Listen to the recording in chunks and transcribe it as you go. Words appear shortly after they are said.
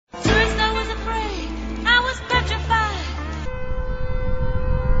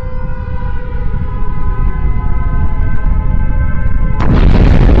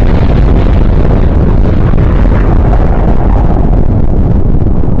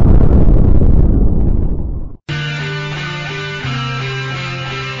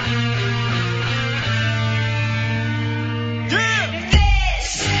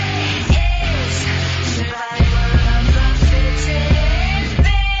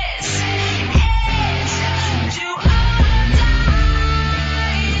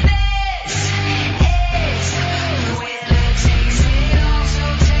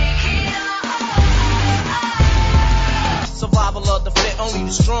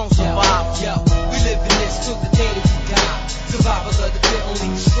strong survival. Yo, we live in this till the day that we die. Survival of the fit,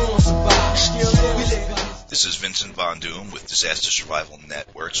 only the strong survive. We live in this. This is Vincent Von Doom with Disaster Survival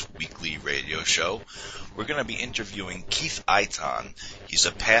Network's weekly radio show. We're going to be interviewing Kieth Iton. He's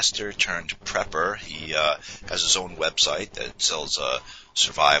a pastor turned prepper. He has his own website that sells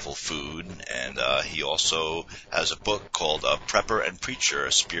survival food, and he also has a book called Prepper and Preacher,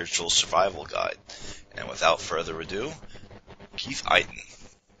 a Spiritual Survival Guide. And without further ado, Kieth Iton.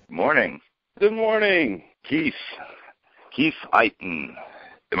 Morning. Good morning. Kieth Iton.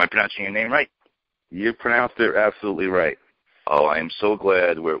 Am I pronouncing your name right? You pronounced it absolutely right. Oh, I am so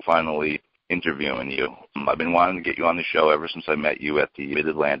glad we're finally interviewing you. I've been wanting to get you on the show ever since I met you at the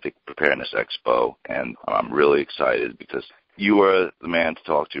Mid-Atlantic Preparedness Expo, and I'm really excited because you are the man to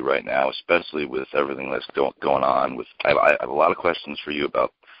talk to right now, especially with everything that's going on. I have a lot of questions for you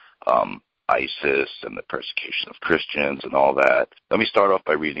about ISIS and the persecution of Christians and all that. Let me start off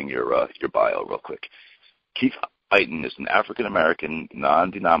by reading your bio real quick. Kieth Iton is an African-American,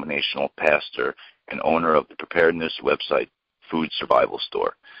 non-denominational pastor and owner of the preparedness website Food Survival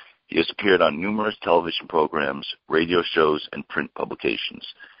Store. He has appeared on numerous television programs, radio shows, and print publications.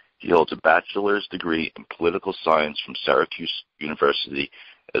 He holds a bachelor's degree in political science from Syracuse University,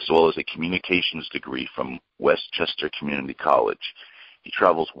 as well as a communications degree from Westchester Community College. He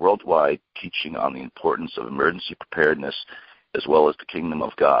travels worldwide teaching on the importance of emergency preparedness as well as the kingdom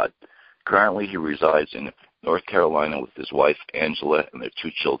of God. Currently, he resides in North Carolina with his wife, Angela, and their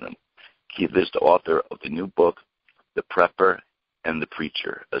 2 children. Kieth is the author of the new book, The Prepper and the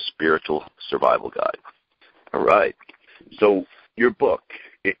Preacher, a Spiritual Survival Guide. All right. So your book,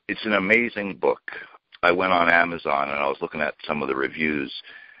 it's an amazing book. I went on Amazon and I was looking at some of the reviews.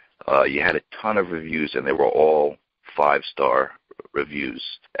 You had a ton of reviews, and they were all 5-star reviews.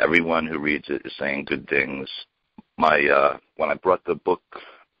 Everyone who reads it is saying good things. When I brought the book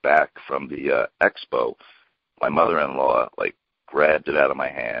back from the expo, my mother-in-law grabbed it out of my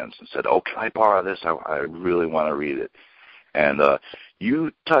hands and said, "Oh, can I borrow this? I really want to read it." And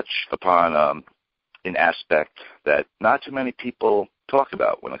you touch upon an aspect that not too many people talk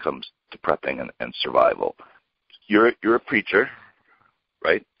about when it comes to prepping and survival. You're a preacher,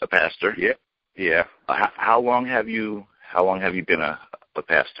 right? A pastor. Yeah. How long have you been a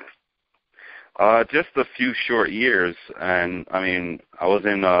pastor? Just a few short years, and I was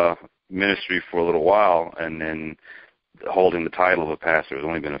in ministry for a little while, and then holding the title of a pastor has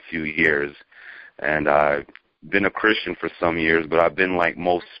only been a few years. And I've been a Christian for some years, but I've been like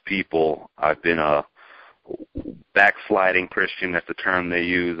most people. I've been a backsliding Christian, that's the term they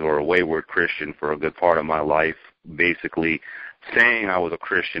use, or a wayward Christian for a good part of my life, basically saying I was a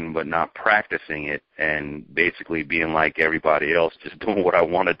Christian but not practicing it, and basically being like everybody else, just doing what I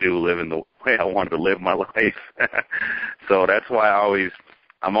want to do, living the way I wanted to live my life. So that's why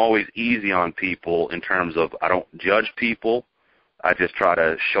I'm always easy on people in terms of I don't judge people. I just try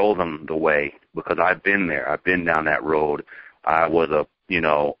to show them the way, because I've been there. I've been down that road. I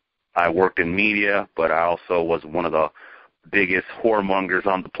worked in media, but I also was one of the biggest whoremongers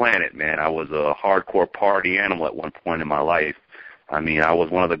on the planet, man. I was a hardcore party animal at one point in my life. I was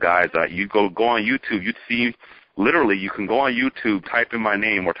one of the guys that you go on YouTube, you'd see, literally, you can go on YouTube, type in my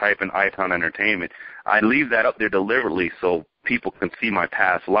name or type in Iton Entertainment. I leave that up there deliberately so people can see my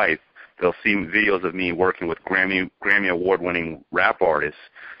past life. They'll see videos of me working with Grammy award-winning rap artists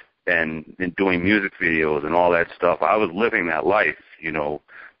and doing music videos and all that stuff. I was living that life,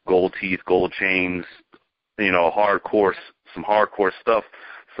 gold teeth, gold chains, some hardcore stuff,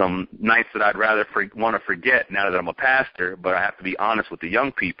 some nights that I'd rather want to forget now that I'm a pastor, but I have to be honest with the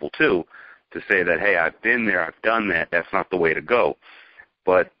young people, too, to say that, hey, I've been there, I've done that, that's not the way to go.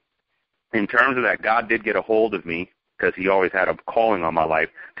 But in terms of that, God did get a hold of me, because he always had a calling on my life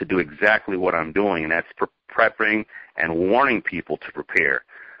to do exactly what I'm doing, and that's prepping and warning people to prepare,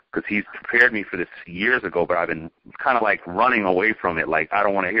 because he's prepared me for this years ago, but I've been kind of running away from it, I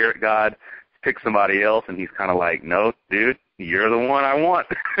don't want to hear it, God, pick somebody else, and he's kind of no, dude, you're the one I want.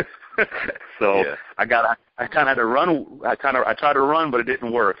 So yeah. I kind of had to run. I tried to run, but it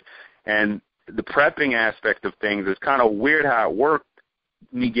didn't work. And the prepping aspect of things is kind of weird how it worked,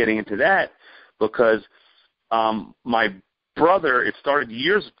 me getting into that, because my brother, it started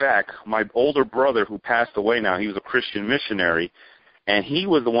years back, my older brother who passed away now, he was a Christian missionary, and he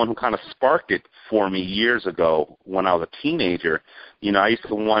was the one who kind of sparked it for me years ago when I was a teenager. I used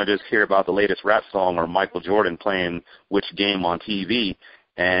to want to just hear about the latest rap song or Michael Jordan playing which game on TV.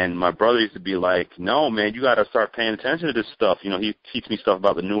 And my brother used to be like, no, man, you got to start paying attention to this stuff. He'd teach me stuff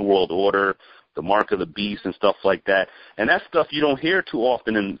about the New World Order, the Mark of the Beast and stuff like that. And that stuff you don't hear too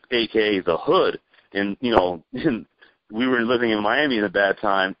often in AKA the hood, in we were living in Miami at that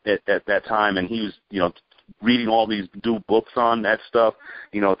time, and he was, reading all these new books on that stuff,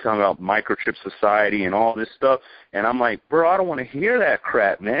 talking about microchip society and all this stuff. And I'm like, bro, I don't want to hear that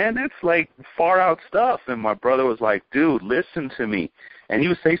crap, man. That's like far out stuff. And my brother was like, dude, listen to me. And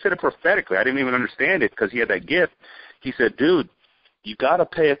he said it prophetically. I didn't even understand it because he had that gift. He said, dude, you got to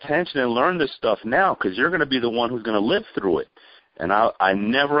pay attention and learn this stuff now because you're going to be the one who's going to live through it. And I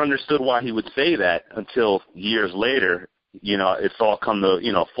never understood why he would say that until years later, it's all come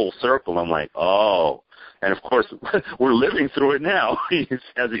to, full circle. I'm like, oh. And, of course, we're living through it now,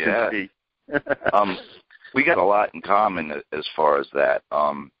 as you can see. We got a lot in common as far as that.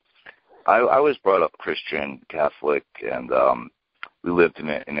 I was brought up Christian, Catholic, and we lived in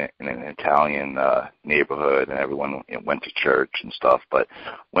an Italian neighborhood, and everyone went to church and stuff. But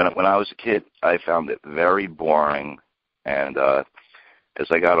when I was a kid, I found it very boring. And as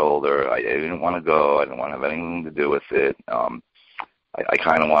I got older, I didn't want to go. I didn't want to have anything to do with it. I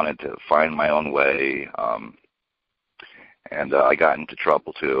kind of wanted to find my own way, and I got into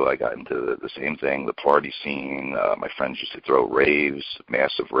trouble, too. I got into the same thing, the party scene. My friends used to throw raves,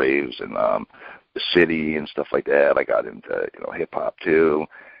 massive raves in the city and stuff like that. I got into, hip-hop, too.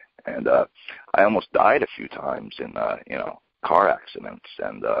 And I almost died a few times in, car accidents.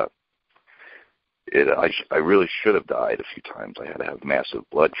 And I really should have died a few times. I had to have massive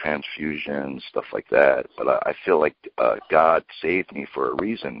blood transfusions, stuff like that. But I feel like God saved me for a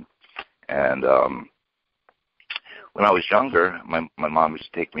reason. And when I was younger, my mom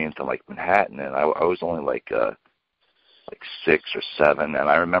used to take me into like Manhattan, and I was only like 6 or 7. And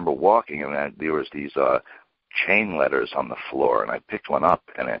I remember walking, and there was these chain letters on the floor, and I picked one up,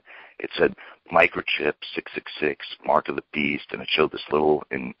 and it said microchip 666, mark of the beast, and it showed this little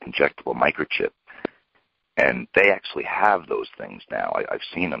injectable microchip. And they actually have those things now. I've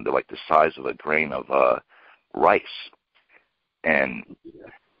seen them. They're like the size of a grain of rice. And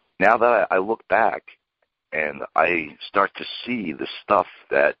now that I look back and I start to see the stuff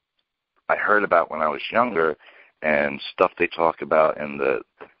that I heard about when I was younger and stuff they talk about in the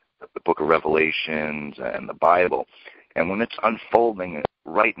book of Revelations and the Bible, and when it's unfolding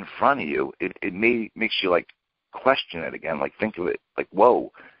right in front of you, it makes you like question it again, like think of it like,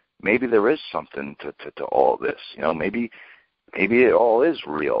 whoa, maybe there is something to all this, maybe it all is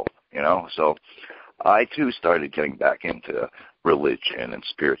real, So I, too, started getting back into religion and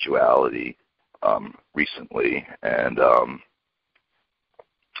spirituality recently. And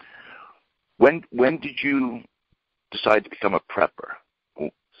when did you decide to become a prepper?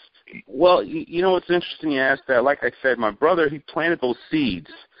 Well, it's interesting you asked that. Like I said, my brother, he planted those seeds.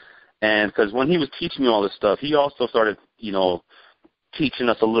 And because when he was teaching me all this stuff, he also started, teaching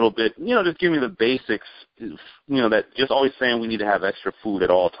us a little bit, just giving me the basics, that just always saying we need to have extra food at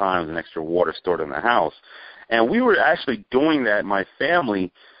all times and extra water stored in the house. And we were actually doing that in my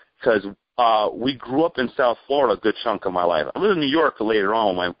family because we grew up in South Florida a good chunk of my life. I lived in New York later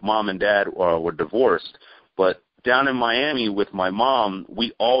on. My mom and dad were divorced. But down in Miami with my mom,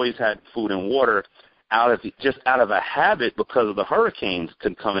 we always had food and water out of a habit because of the hurricanes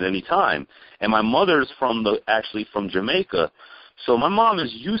could come at any time. And my mother's from Jamaica. So my mom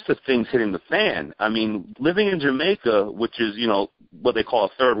is used to things hitting the fan. I mean, living in Jamaica, which is, what they call a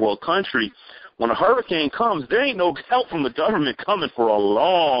third world country, when a hurricane comes, there ain't no help from the government coming for a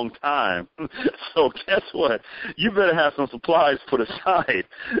long time. So guess what? You better have some supplies put aside.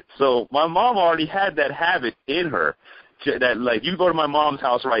 So my mom already had that habit in her. That, like, you go to my mom's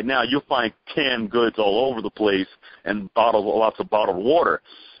house right now, you'll find canned goods all over the place and lots of bottled water.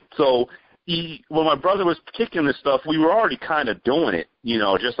 So when my brother was kicking this stuff, we were already kind of doing it,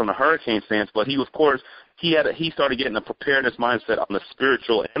 just on the hurricane stance. But he, of course, he started getting a preparedness mindset on the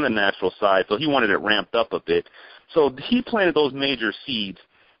spiritual and the natural side, so he wanted it ramped up a bit. So he planted those major seeds.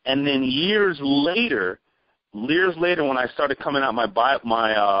 And then years later, when I started coming out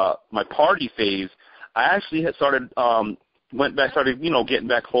my party phase, I actually had started getting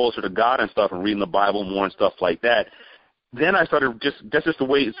back closer to God and stuff and reading the Bible more and stuff like that. Then I started that's just the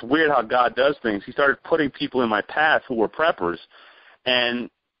way, it's weird how God does things. He started putting people in my path who were preppers. And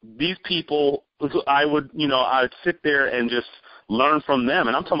these people, I would sit there and just learn from them.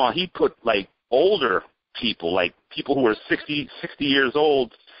 And I'm talking about, he put like older people, like people who were 60 years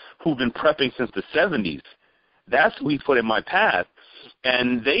old who've been prepping since the 70s. That's who he put in my path.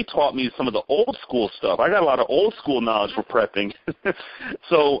 And they taught me some of the old school stuff. I got a lot of old school knowledge for prepping.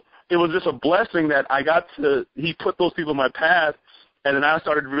 So it was just a blessing that he put those people in my path, and then I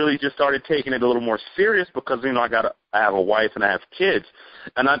started taking it a little more serious because, I have a wife and I have kids.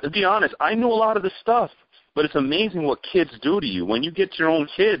 And to be honest, I knew a lot of this stuff, but it's amazing what kids do to you. When you get your own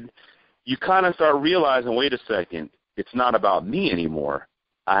kid, you kind of start realizing, wait a second, it's not about me anymore.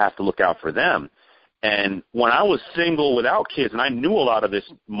 I have to look out for them. And when I was single without kids, and I knew a lot of this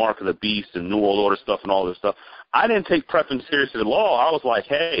Mark of the Beast and New World Order stuff and all this stuff, I didn't take prepping seriously at all. I was like,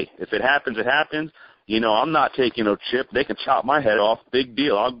 hey, if it happens, it happens. You know, I'm not taking no chip. They can chop my head off. Big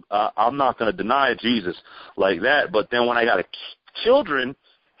deal. I'm not going to deny Jesus like that. But then when I got children,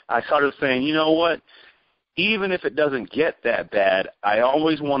 I started saying, you know what? Even if it doesn't get that bad, I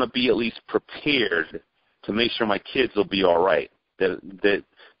always want to be at least prepared to make sure my kids will be all right. That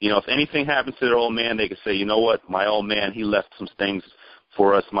you know, if anything happens to their old man, they can say, you know what, my old man, he left some things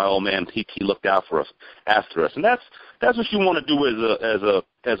for us. My old man, he looked out for us, after us, and that's what you want to do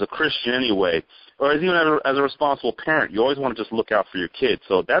as a Christian anyway, or as even as a responsible parent. You always want to just look out for your kids.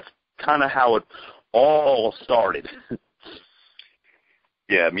 So that's kind of how it all started.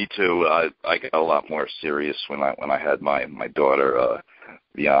 Yeah, me too. I got a lot more serious when I had my daughter,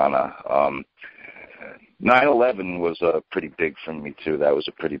 Viana. 9/11 was pretty big for me too. That was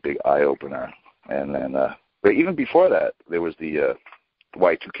a pretty big eye opener. And then, but even before that, there was the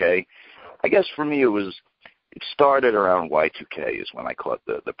Y2K. I guess for me it started around Y2K is when I caught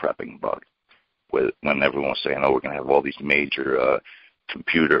the prepping bug. When everyone was saying, oh, we're going to have all these major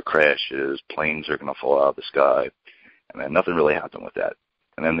computer crashes, planes are going to fall out of the sky, and then nothing really happened with that.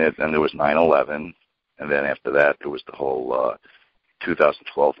 And then there was 9/11, and then after that there was the whole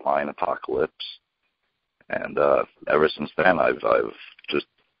 2012 Mayan apocalypse. And ever since then, I've just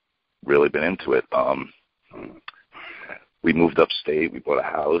really been into it. We moved upstate. We bought a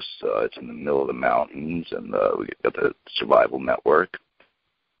house. It's in the middle of the mountains, and we got the survival network.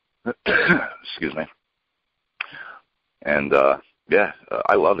 Excuse me. And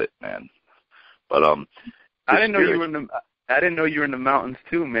I love it, man. But I didn't know you were in the mountains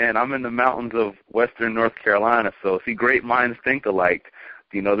too, man. I'm in the mountains of western North Carolina. So see, great minds think alike.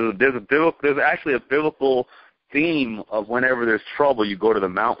 You know, there's actually a biblical theme of whenever there's trouble, you go to the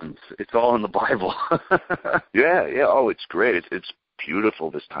mountains. It's all in the Bible. Yeah. Oh, it's great. It's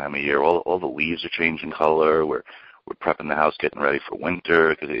beautiful this time of year. All the leaves are changing color. We're prepping the house, getting ready for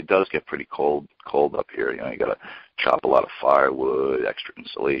winter because it does get pretty cold up here. You know, you got to chop a lot of firewood, extra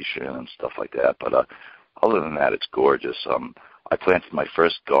insulation, and stuff like that. But other than that, it's gorgeous. I planted my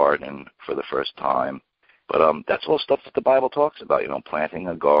first garden for the first time. But that's all stuff that the Bible talks about, you know, planting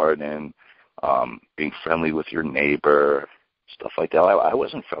a garden, being friendly with your neighbor, stuff like that. I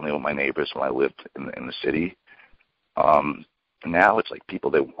wasn't friendly with my neighbors when I lived in the city. Now it's like people,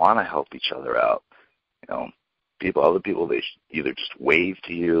 they want to help each other out. You know, other people, they either just wave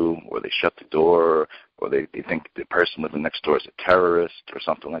to you, or they shut the door, or they think the person living next door is a terrorist or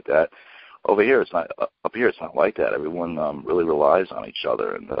something like that. Over here, it's not. Up here, it's not like that. Everyone really relies on each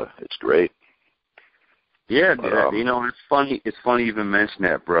other, and it's great. Yeah, you know, it's funny. It's funny you even mention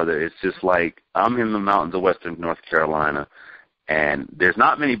that, brother. It's just like I'm in the mountains of western North Carolina, and there's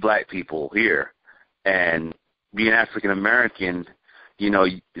not many black people here. And being African American, you know,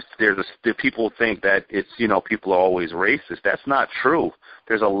 people think that it's, you know, people are always racist. That's not true.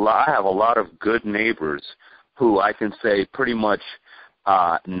 I have a lot of good neighbors who I can say pretty much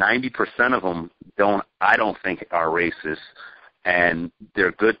 90% of them I don't think are racist. And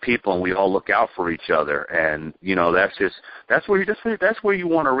they're good people, and we all look out for each other. And you know, that's where you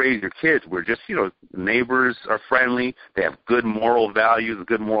want to raise your kids. We're just, you know, neighbors are friendly. They have good moral values, a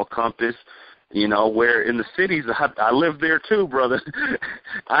good moral compass. You know, where in the cities, I live there too, brother.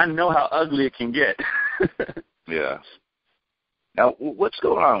 I know how ugly it can get. Yeah. Now, what's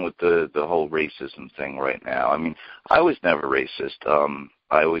going on with the whole racism thing right now? I mean, I was never racist.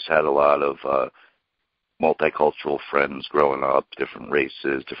 I always had a lot of multicultural friends growing up, different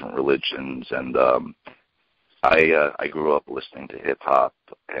races, different religions, and I grew up listening to hip hop,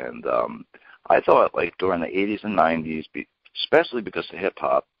 and I thought, like, during the 80s and 90s, especially because of hip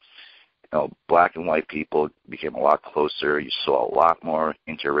hop, you know, black and white people became a lot closer. You saw a lot more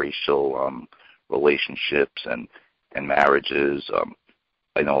interracial relationships and marriages.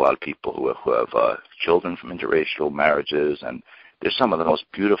 I know a lot of people who have children from interracial marriages, and they're some of the most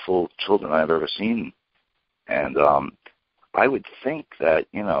beautiful children I've ever seen. And I would think that,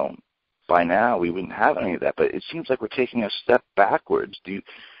 you know, by now we wouldn't have any of that, but it seems like we're taking a step backwards. Do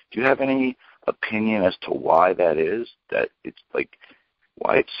you have any opinion as to why that is? That it's like,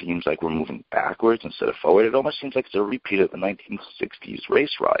 why it seems like we're moving backwards instead of forward? It almost seems like it's a repeat of the 1960s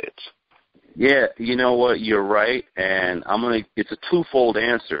race riots. Yeah, you know what? You're right, and it's a twofold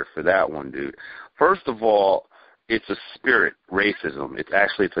answer for that one, dude. First of all, it's a spirit, racism.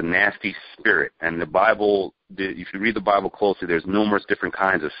 It's a nasty spirit, and the Bible if you read the Bible closely, there's numerous different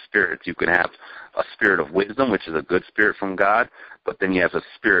kinds of spirits. You can have a spirit of wisdom, which is a good spirit from God, but then you have a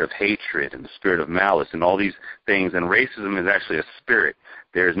spirit of hatred and the spirit of malice and all these things. And racism is actually a spirit.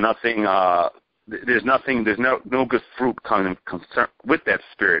 There's no good fruit coming with that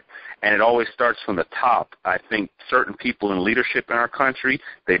spirit, and it always starts from the top. I think certain people in leadership in our country,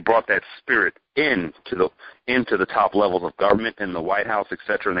 they brought that spirit into the top levels of government, in the White House,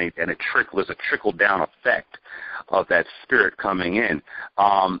 etc., and there's a trickle down effect of that spirit coming in.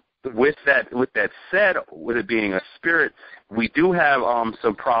 With that said, with it being a spirit, we do have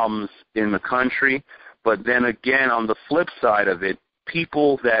some problems in the country, but then again, on the flip side of it,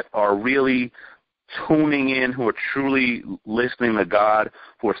 people that are really tuning in, who are truly listening to God,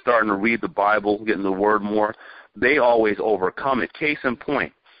 who are starting to read the Bible, getting the Word more, they always overcome it. Case in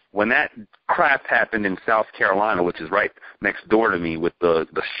point, when that crap happened in South Carolina, which is right next door to me, with the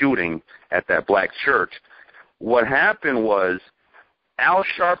shooting at that black church, what happened was Al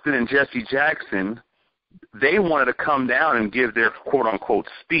Sharpton and Jesse Jackson, they wanted to come down and give their quote-unquote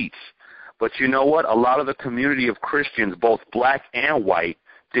speech. But you know what? A lot of the community of Christians, both black and white,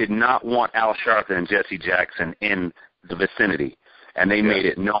 did not want Al Sharpton and Jesse Jackson in the vicinity, and they made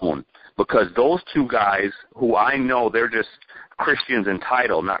it known. Because those two guys, who I know, they're just Christians in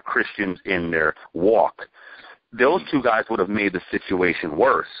title, not Christians in their walk, those two guys would have made the situation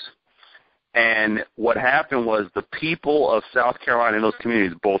worse. And what happened was the people of South Carolina in those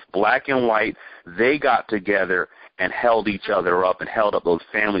communities, both black and white, they got together and held each other up and held up those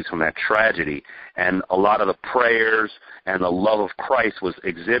families from that tragedy. And a lot of the prayers and the love of Christ was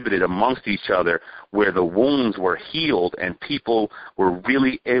exhibited amongst each other, where the wounds were healed and people were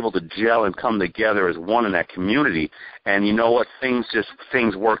really able to gel and come together as one in that community. And you know what? Things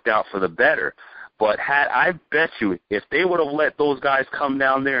worked out for the better. But I bet you, if they would have let those guys come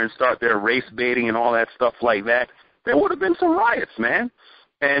down there and start their race baiting and all that stuff like that, there would have been some riots, man.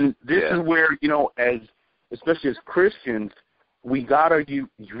 And this is where, especially as Christians, we got to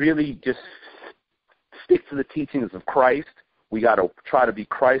really just stick to the teachings of Christ. We got to try to be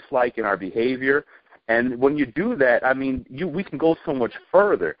Christ-like in our behavior. And when you do that, I mean, we can go so much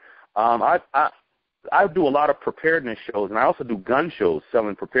further. I do a lot of preparedness shows, and I also do gun shows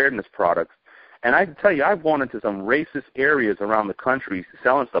selling preparedness products. And I can tell you, I've gone into some racist areas around the country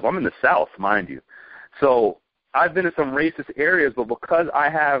selling stuff. I'm in the South, mind you. So I've been in some racist areas, but because I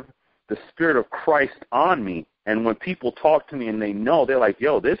have the Spirit of Christ on me, and when people talk to me and they know, they're like,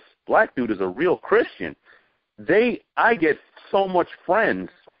 yo, this black dude is a real Christian. I get so much friends,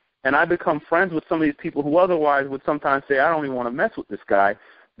 and I become friends with some of these people who otherwise would sometimes say, I don't even want to mess with this guy.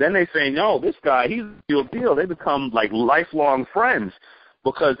 Then they say, no, this guy, he's the real deal. They become like lifelong friends,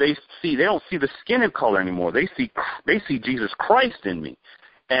 because they don't see the skin and color anymore. They see Jesus Christ in me.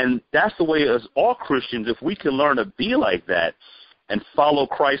 And that's the way, as all Christians, if we can learn to be like that and follow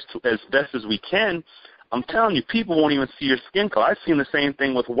Christ as best as we can, I'm telling you, people won't even see your skin color. I've seen the same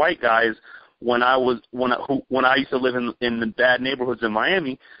thing with white guys when I used to live in the bad neighborhoods in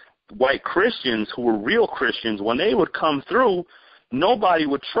Miami. White Christians who were real Christians, when they would come through, nobody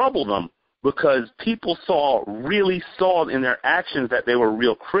would trouble them, because people really saw in their actions that they were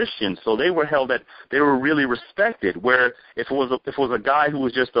real Christians. So they were held that they were really respected. Where if it was a guy who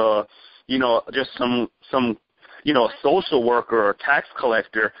was just some a social worker or a tax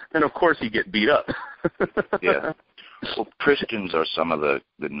collector, then of course he'd get beat up. Yeah. Well, Christians are some of the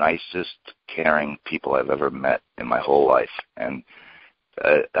nicest, caring people I've ever met in my whole life, and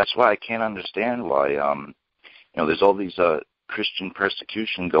that's why I can't understand why there's all these Christian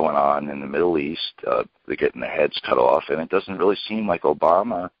persecution going on in the Middle East. They're getting their heads cut off, and it doesn't really seem like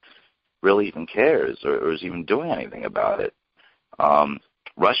Obama really even cares or is even doing anything about it.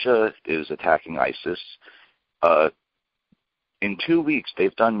 Russia is attacking ISIS. In 2 weeks,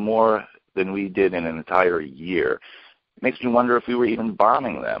 they've done more than we did in an entire year. It makes me wonder if we were even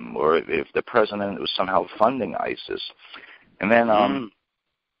bombing them, or if the president was somehow funding ISIS. And then,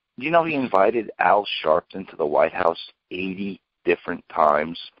 he invited Al Sharpton to the White House 80 different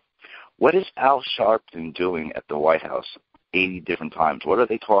times. What is Al Sharpton doing at the White House 80 different times? What are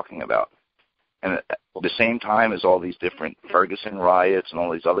they talking about? And at the same time as all these different Ferguson riots and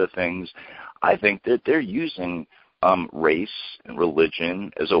all these other things, I think that they're using race and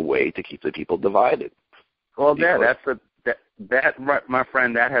religion as a way to keep the people divided. Well, my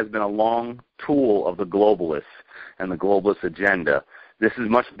friend, that has been a long tool of the globalists and the globalist agenda. This is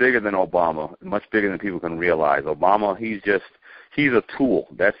much bigger than Obama, much bigger than people can realize. Obama, he's a tool.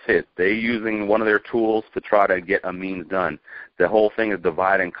 That's it. They're using one of their tools to try to get a means done. The whole thing is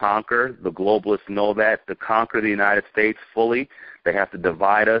divide and conquer. The globalists know that. To conquer the United States fully, They have to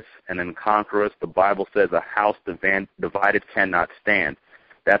divide us and then conquer us. The Bible says a house divided cannot stand.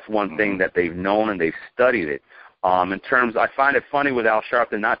 That's one thing that they've known, and they've studied it. In terms, I find it funny with Al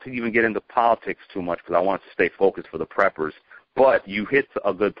Sharpton, not to even get into politics too much because I want to stay focused for the preppers, but you hit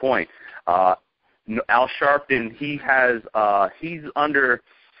a good point. Al Sharpton, he owes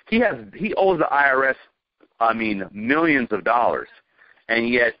the IRS, millions of dollars. And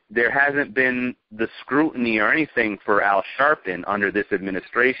yet there hasn't been the scrutiny or anything for Al Sharpton under this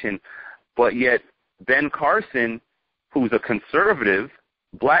administration. But yet Ben Carson, who's a conservative,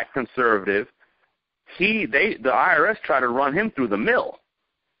 black conservative, the IRS tried to run him through the mill.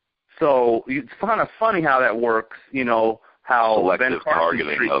 So it's kind of funny how that works, how selective Ben Carson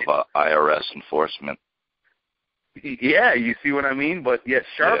targeting of IRS enforcement. Yeah, you see what I mean? But yet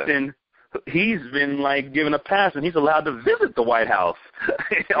Sharpton, he's been given a pass, and he's allowed to visit the White House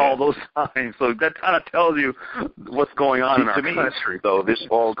all those times. So that kind of tells you what's going on in our country. Though this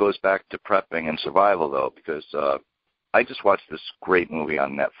all goes back to prepping and survival, though, because I just watched this great movie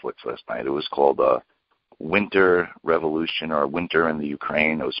on Netflix last night. It was called Winter Revolution, or Winter in the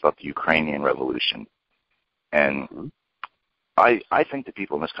Ukraine. It was about the Ukrainian Revolution. And I think the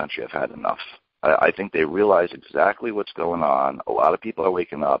people in this country have had enough. I think they realize exactly what's going on. A lot of people are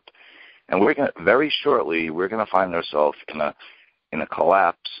waking up. And very shortly, we're going to find ourselves in a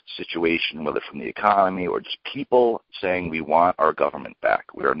collapse situation, whether from the economy or just people saying we want our government back.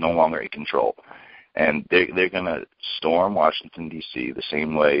 We are no longer in control. And they're going to storm Washington, D.C. the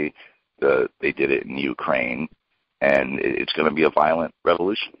same way they did it in Ukraine. And it's going to be a violent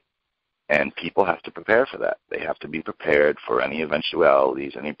revolution. And people have to prepare for that. They have to be prepared for any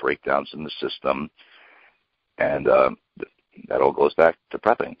eventualities, any breakdowns in the system. And that all goes back to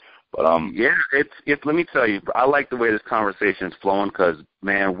prepping. But it's let me tell you, I like the way this conversation is flowing because,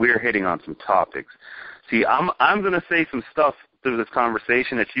 man, we're hitting on some topics. See, I'm going to say some stuff through this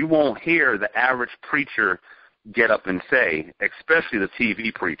conversation that you won't hear the average preacher get up and say, especially the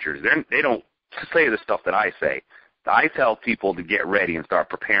TV preachers. They don't say the stuff that I say. I tell people to get ready and start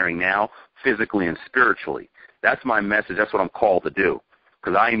preparing now, physically and spiritually. That's my message. That's what I'm called to do.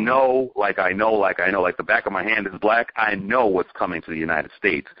 Because I know like the back of my hand is black, I know what's coming to the United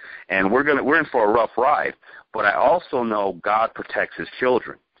States. And we're in for a rough ride. But I also know God protects his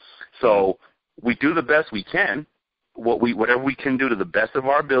children. So we do the best we can, whatever we can do to the best of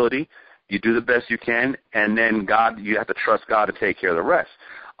our ability, you do the best you can, and then you have to trust God to take care of the rest.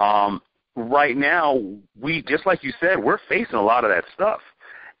 Right now, just like you said, we're facing a lot of that stuff.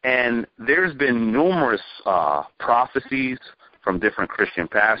 And there's been numerous prophecies from different Christian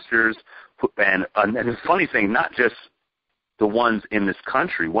pastors, and the funny thing, not just the ones in this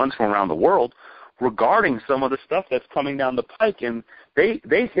country, ones from around the world, regarding some of the stuff that's coming down the pike, and they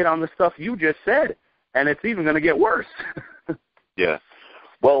hit on the stuff you just said, and it's even going to get worse. Yeah.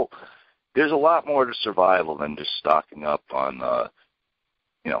 Well, there's a lot more to survival than just stocking up on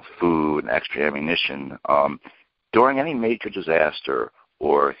food and extra ammunition. During any major disaster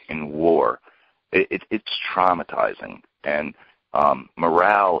or in war, it's traumatizing, and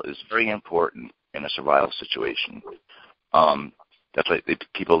morale is very important in a survival situation. That's why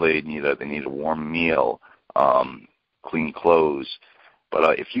they need a warm meal, clean clothes.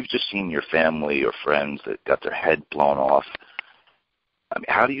 But if you've just seen your family or friends that got their head blown off, I mean,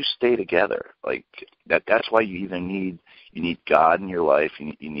 how do you stay together? Like that's why you need God in your life.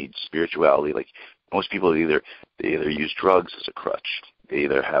 You need spirituality. Like most people they either use drugs as a crutch. They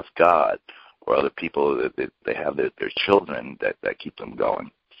either have God or other people that they have their children that keep them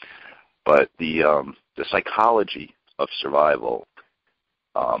going. But the psychology of survival,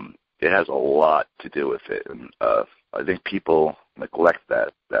 it has a lot to do with it, and I think people neglect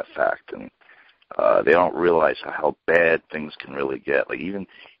that fact, and they don't realize how bad things can really get. Like even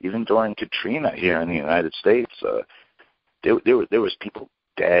during Katrina here in the United States, there was people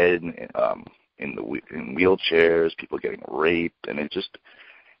dead in wheelchairs, people getting raped, and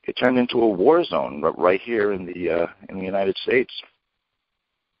it turned into a war zone right here in the United States.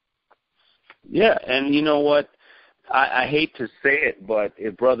 Yeah, and you know what? I hate to say it, but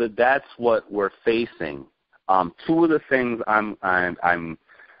brother, that's what we're facing. Two of the things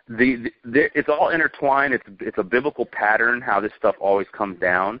it's all intertwined. It's a biblical pattern how this stuff always comes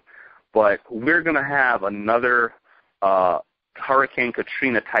down, but we're going to have another Hurricane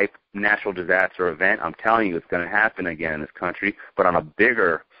Katrina type natural disaster event. I'm telling you, it's going to happen again in this country, but on a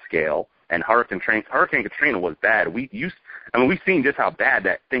bigger scale. And Hurricane Katrina was bad. We've seen just how bad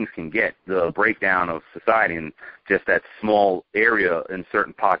that things can get, the breakdown of society in just that small area in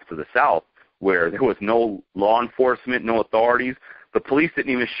certain pockets of the South where there was no law enforcement, no authorities. The police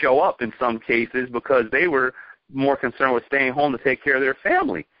didn't even show up in some cases because they were more concerned with staying home to take care of their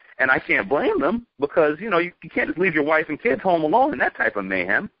family. And I can't blame them because, you can't just leave your wife and kids home alone in that type of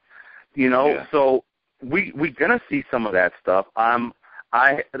mayhem, Yeah. So we're going to see some of that stuff.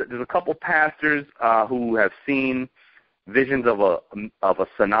 There's a couple pastors who have seen visions of a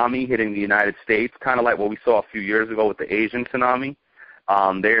tsunami hitting the United States, kind of like what we saw a few years ago with the Asian tsunami.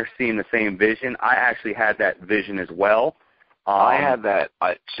 They're seeing the same vision. I actually had that vision as well. I had that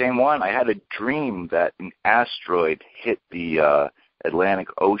same one. I had a dream that an asteroid hit the Atlantic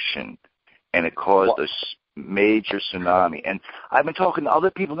Ocean, and it caused a major tsunami. And I've been talking to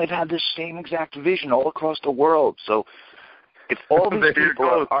other people, and they've had this same exact vision all across the world. So if all these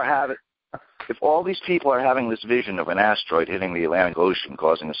people if all these people are having this vision of an asteroid hitting the Atlantic Ocean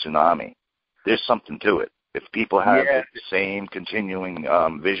causing a tsunami, there's something to it. If people have the same continuing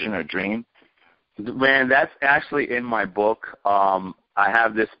vision or dream. Man, that's actually in my book. I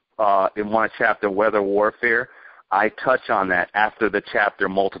have this in one chapter, Weather Warfare. I touch on that after the chapter,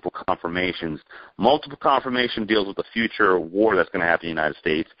 Multiple Confirmations. Multiple Confirmation deals with the future war that's going to happen in the United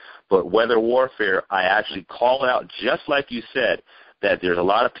States. But Weather Warfare, I actually call out, just like you said, that there's a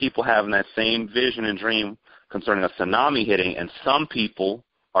lot of people having that same vision and dream concerning a tsunami hitting, and some people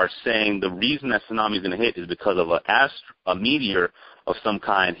are saying the reason that tsunami is going to hit is because of a meteor of some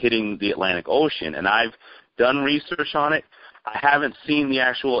kind hitting the Atlantic Ocean. And I've done research on it. I haven't seen the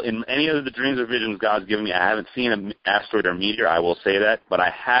actual, in any of the dreams or visions God's given me, I haven't seen an asteroid or meteor, I will say that, but I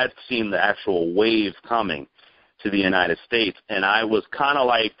had seen the actual wave coming to the United States. And I was kind of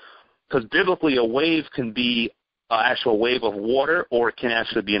like, because biblically a wave can be an actual wave of water, or it can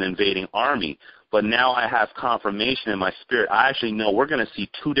actually be an invading army. But now I have confirmation in my spirit. I actually know we're going to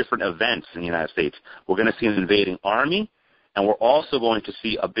see two different events in the United States. We're going to see an invading army, and we're also going to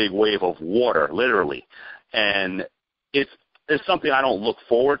see a big wave of water, literally. And it's something I don't look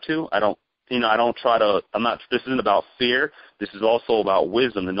forward to. This isn't about fear. This is also about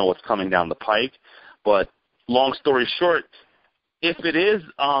wisdom to know what's coming down the pike. But long story short, if it is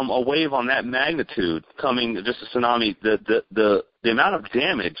a wave on that magnitude coming, just a tsunami, the amount of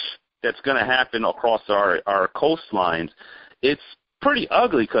damage that's going to happen across our coastlines, it's pretty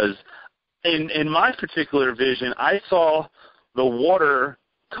ugly because in my particular vision, I saw the water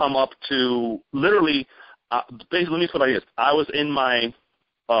come up to literally, basically, let me put it like this. I was in my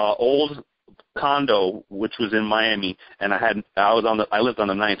old condo, which was in Miami, and I lived on the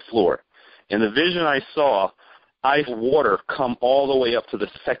 9th floor. In the vision I saw, I saw water come all the way up to the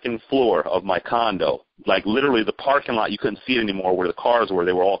 2nd floor of my condo. Like literally the parking lot, you couldn't see it anymore where the cars were.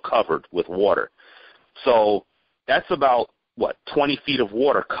 They were all covered with water. So that's about, 20 feet of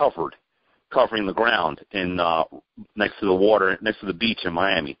water covering the ground next to the water, next to the beach in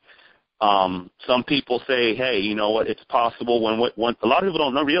Miami. Some people say, hey, you know what, it's possible when a lot of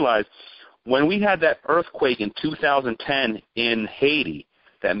people don't realize when we had that earthquake in 2010 in Haiti,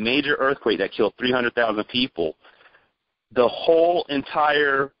 that major earthquake that killed 300,000 people, the whole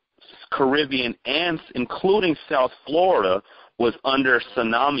entire Caribbean and including South Florida was under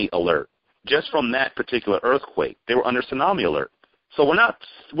tsunami alert. Just from that particular earthquake, they were under tsunami alert. So we're not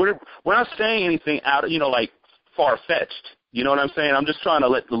saying anything out, like far-fetched. You know what I'm saying? I'm just trying to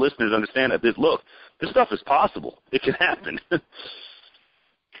let the listeners understand that this stuff is possible. It can happen.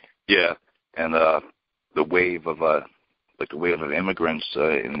 Yeah, and the wave of immigrants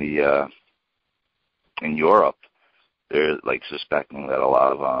in Europe, they're like suspecting that a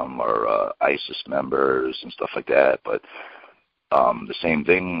lot of them are ISIS members and stuff like that. But the same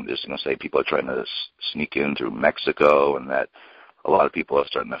thing is going to say people are trying to sneak in through Mexico, and that a lot of people are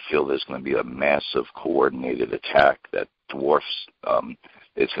starting to feel there's going to be a massive coordinated attack that dwarfs.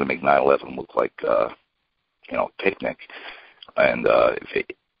 It's going to make 9/11 look like a picnic. And if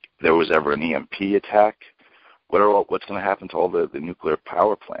there was ever an EMP attack, what's going to happen to all the nuclear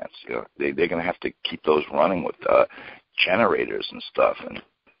power plants? They're going to have to keep those running with generators and stuff. And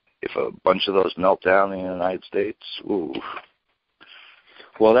if a bunch of those melt down in the United States, ooh.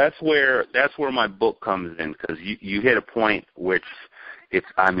 Well, that's where my book comes in, because you hit a point which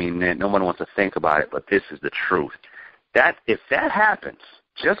no one wants to think about it, but this is the truth. That if that happens,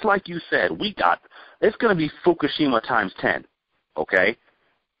 just like you said, it's going to be Fukushima times 10, okay?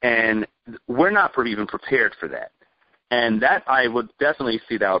 And we're not even prepared for that. And that I would definitely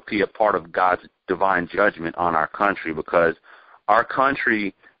see that would be a part of God's divine judgment on our country, because our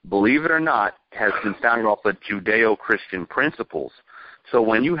country, believe it or not, has been founded off of Judeo-Christian principles. So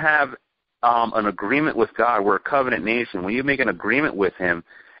when you have an agreement with God, we're a covenant nation. When you make an agreement with him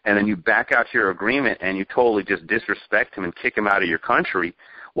and then you back out your agreement and you totally just disrespect him and kick him out of your country,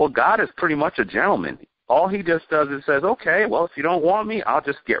 well, God is pretty much a gentleman. all he just does is says, okay, well, if you don't want me, I'll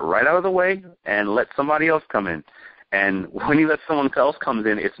just get right out of the way and let somebody else come in. And when you let someone else come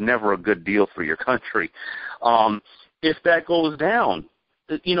in, it's never a good deal for your country. If that goes down,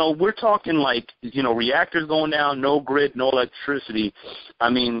 we're talking like, reactors going down, no grid, no electricity. I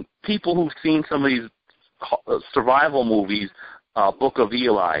mean, people who've seen some of these survival movies, Book of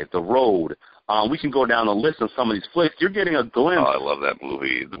Eli, The Road, we can go down the list of some of these flicks. You're getting a glimpse. Oh, I love that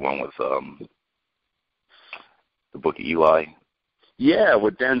movie, the one with the Book of Eli. Yeah,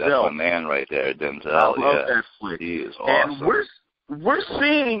 with Denzel. That's my man right there, Denzel. I love that flick. He is awesome. And we're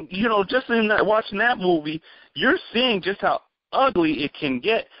seeing, just in that, watching that movie, you're seeing just how ugly it can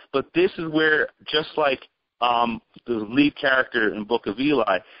get. But this is where, just like the lead character in Book of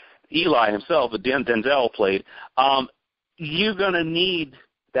Eli himself, Denzel played, you're going to need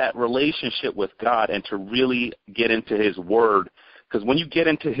that relationship with God and to really get into His Word. Because when you get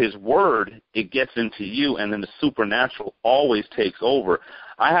into His Word, it gets into you, and then the supernatural always takes over.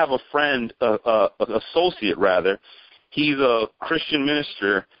 I have a friend, associate rather, he's a Christian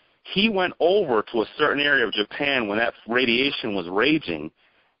minister. He went over to a certain area of Japan when that radiation was raging,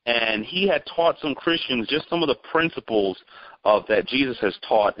 and he had taught some Christians just some of the principles of that Jesus has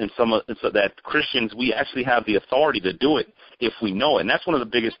taught, and so that Christians, we actually have the authority to do it if we know it. And that's one of the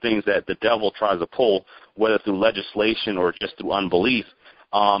biggest things that the devil tries to pull, whether through legislation or just through unbelief,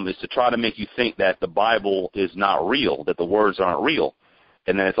 is to try to make you think that the Bible is not real, that the words aren't real,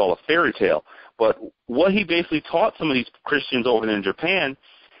 and that it's all a fairy tale. But what he basically taught some of these Christians over there in Japan,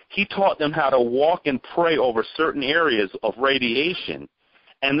 he taught them how to walk and pray over certain areas of radiation.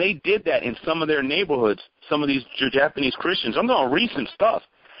 And they did that in some of their neighborhoods, some of these Japanese Christians. I'm talking recent stuff.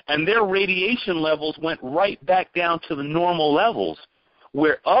 And their radiation levels went right back down to the normal levels,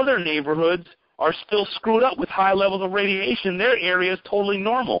 where other neighborhoods are still screwed up with high levels of radiation. Their area is totally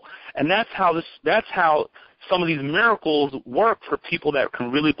normal. And that's how some of these miracles work for people that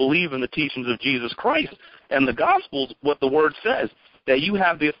can really believe in the teachings of Jesus Christ. And the Gospels, what the Word says, that you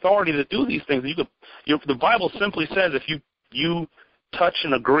have the authority to do these things. The Bible simply says if you touch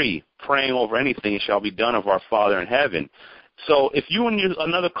and agree, praying over anything, it shall be done of our Father in heaven. So if you and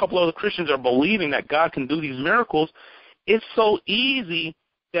another couple of other Christians are believing that God can do these miracles, it's so easy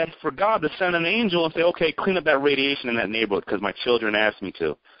that for God to send an angel and say, okay, clean up that radiation in that neighborhood because my children asked me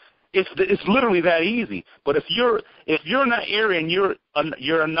to. It's literally that easy. But if you're in that area and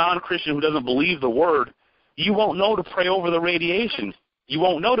you're a non-Christian who doesn't believe the Word, you won't know to pray over the radiation. You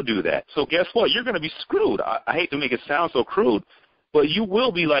won't know to do that. So guess what? You're going to be screwed. I hate to make it sound so crude, but you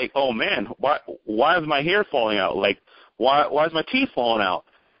will be like, oh man, why is my hair falling out? Like, why is my teeth falling out?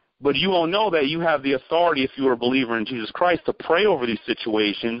 But you won't know that you have the authority, if you are a believer in Jesus Christ, to pray over these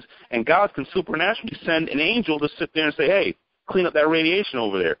situations, and God can supernaturally send an angel to sit there and say, hey, clean up that radiation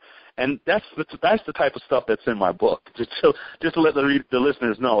over there. And that's the type of stuff that's in my book, just to let the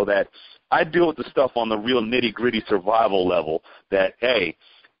listeners know that I deal with the stuff on the real nitty-gritty survival level, that, hey,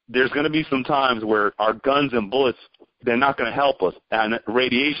 there's going to be some times where our guns and bullets, they're not going to help us, and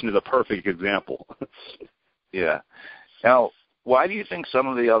radiation is a perfect example. Yeah. Now, why do you think some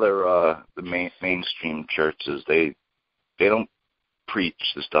of the other the mainstream churches, they don't preach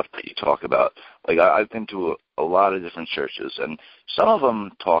the stuff that you talk about? Like, I've been to a lot of different churches, and some of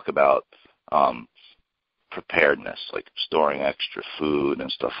them talk about preparedness, like storing extra food and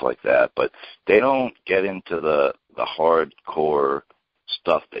stuff like that, but they don't get into the hardcore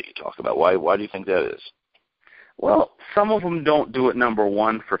stuff that you talk about. Why do you think that is? Well, some of them don't do it, number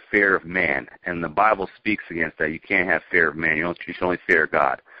one, for fear of man, and the Bible speaks against that. You can't have fear of man. You should only fear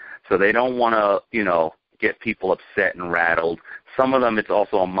God. So they don't want to, get people upset and rattled. Some of them, it's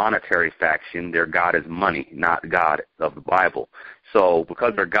also a monetary faction. Their God is money, not God of the Bible. So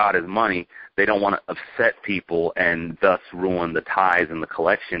because their God is money, they don't want to upset people and thus ruin the tithes and the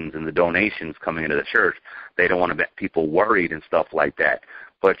collections and the donations coming into the church. They don't want to get people worried and stuff like that.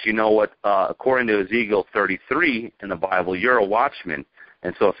 But you know what? According to Ezekiel 33 in the Bible, you're a watchman.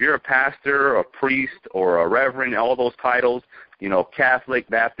 And so if you're a pastor, a priest, or a reverend, all those titles, Catholic,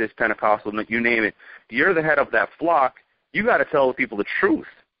 Baptist, Pentecostal, you name it, you're the head of that flock. You got to tell the people the truth.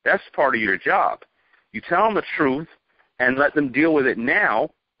 That's part of your job. You tell them the truth and let them deal with it now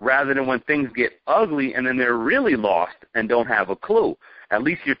rather than when things get ugly and then they're really lost and don't have a clue. At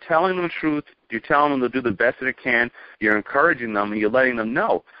least you're telling them the truth. You're telling them to do the best that they can. You're encouraging them, and you're letting them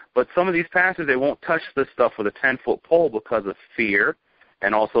know. But some of these pastors, they won't touch this stuff with a 10-foot pole because of fear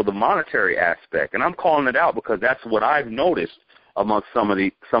and also the monetary aspect. And I'm calling it out because that's what I've noticed amongst some of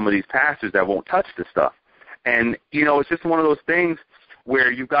these pastors that won't touch this stuff. And, it's just one of those things where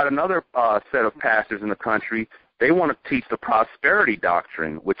you've got another set of pastors in the country, They want to teach the prosperity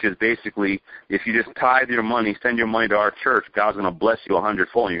doctrine, which is basically if you just tithe your money, send your money to our church, God's going to bless you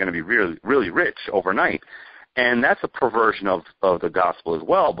 100-fold, and you're going to be really, really rich overnight. And that's a perversion of the gospel as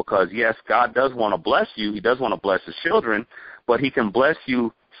well, because, yes, God does want to bless you. He does want to bless his children, but he can bless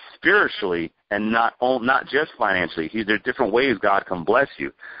you spiritually and not just financially. There are different ways God can bless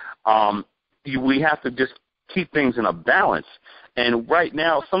you. We have to just keep things in a balance. And right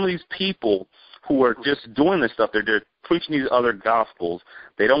now, some of these people who are just doing this stuff, they're preaching these other gospels.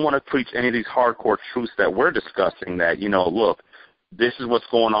 They don't want to preach any of these hardcore truths that we're discussing that, look, this is what's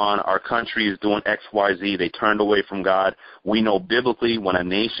going on. Our country is doing X, Y, Z. They turned away from God. We know biblically when a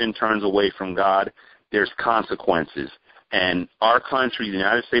nation turns away from God, there's consequences. And our country, the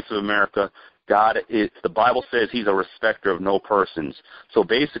United States of America, the Bible says he's a respecter of no persons. So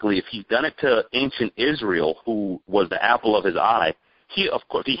basically, if he's done it to ancient Israel, who was the apple of his eye, of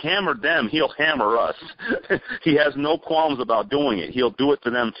course, he hammered them, he'll hammer us. He has no qualms about doing it. He'll do it to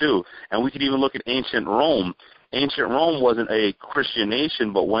them too. And we could even look at ancient Rome. Ancient Rome wasn't a Christian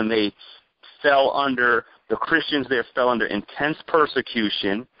nation, but when the Christians there fell under intense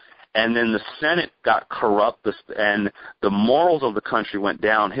persecution, and then the Senate got corrupt, and the morals of the country went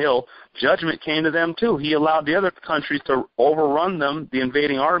downhill, judgment came to them too. He allowed the other countries to overrun them, the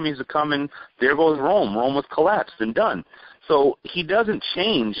invading armies to come, and there goes Rome. Rome was collapsed and done. So he doesn't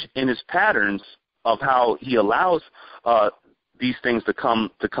change in his patterns of how he allows these things to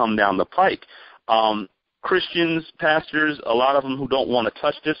come down the pike. Christians, pastors, a lot of them who don't want to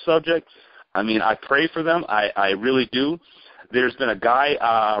touch this subject, I pray for them. I really do. There's been a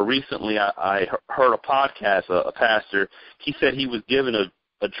guy recently, I heard a podcast, a pastor. He said he was given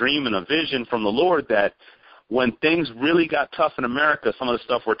a dream and a vision from the Lord that when things really got tough in America, some of the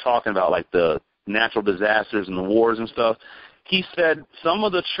stuff we're talking about, like the natural disasters and the wars and stuff, he said some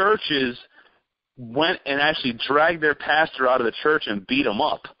of the churches went and actually dragged their pastor out of the church and beat him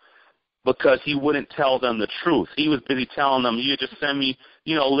up because he wouldn't tell them the truth. He was busy telling them, you just send me,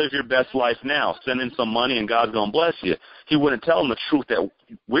 live your best life now. Send in some money and God's going to bless you. He wouldn't tell them the truth that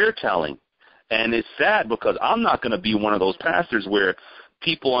we're telling. And it's sad because I'm not going to be one of those pastors where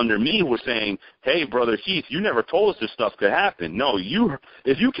people under me were saying, hey, Brother Keith, you never told us this stuff could happen. No,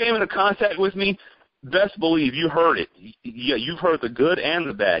 if you came into contact with me, best believe you heard it. Yeah, you've heard the good and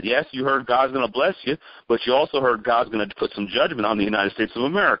the bad. Yes, you heard God's going to bless you, but you also heard God's going to put some judgment on the United States of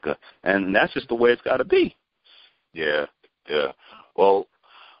America, and that's just the way it's got to be. Yeah. Well,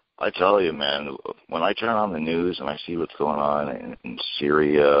 I tell you, man, when I turn on the news and I see what's going on in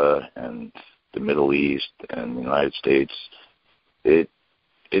Syria and the Middle East and the United States, it's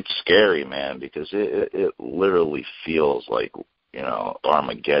scary, man, because it literally feels like,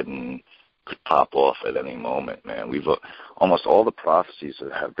 Armageddon could pop off at any moment, man. We've almost all the prophecies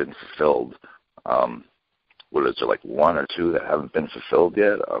that have been fulfilled. What is there, like one or two that haven't been fulfilled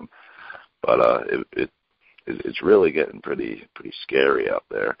yet? But it's really getting pretty scary out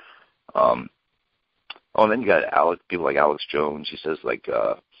there. And then you got people like Alex Jones. He says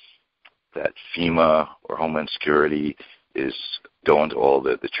that FEMA or Homeland Security is going to all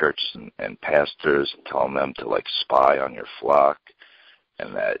the churches and pastors and telling them to spy on your flock,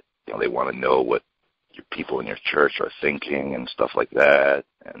 and that they want to know what your people in your church are thinking and stuff like that.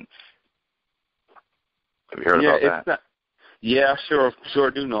 And have you heard about that? Yeah,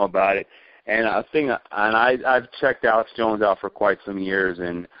 sure do know about it. And I've checked Alex Jones out for quite some years,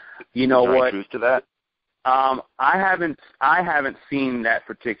 and you know what? Is there any truth to that? I haven't seen that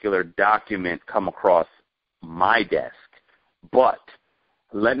particular document come across my desk, but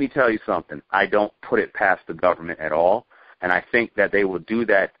let me tell you something. I don't put it past the government at all, and I think that they will do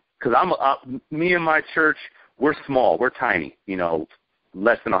that because me and my church, we're small, we're tiny,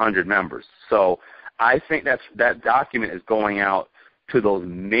 less than 100 members. So I think that document is going out to those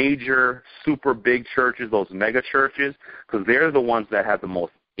major, super big churches, those mega churches, because they're the ones that have the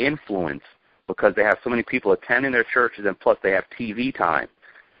most influence because they have so many people attending their churches, and plus they have TV time.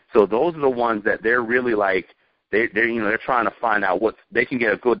 So those are the ones that they're really they're trying to find out what they can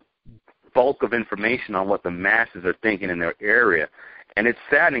get a good bulk of information on what the masses are thinking in their area. And it's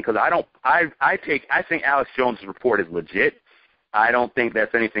saddening because I think Alex Jones' report is legit. I don't think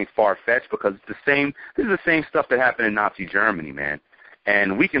that's anything far-fetched because this is the same stuff that happened in Nazi Germany, man.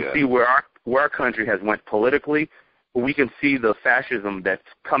 And we can see where our country has went politically. We can see the fascism that's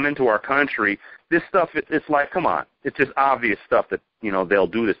come into our country. This stuff, it's like, come on. It's just obvious stuff that, they'll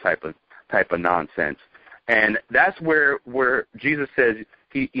do this type of nonsense. And that's where Jesus says,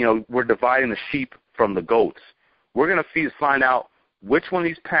 we're dividing the sheep from the goats. We're going to find out which one of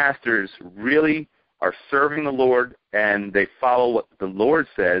these pastors really are serving the Lord and they follow what the Lord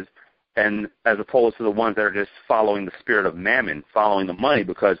says, and as opposed to the ones that are just following the spirit of mammon, following the money.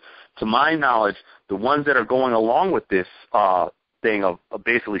 Because to my knowledge, the ones that are going along with this thing of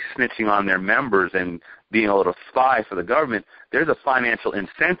basically snitching on their members and being able to spy for the government, there's a financial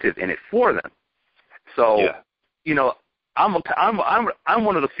incentive in it for them. So, you know, I'm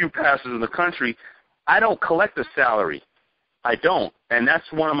one of the few pastors in the country. I don't collect a salary. I don't, and that's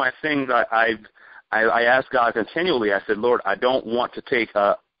one of my things. I ask God continually. I said, Lord, I don't want to take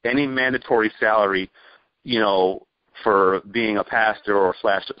any mandatory salary, you know, for being a pastor or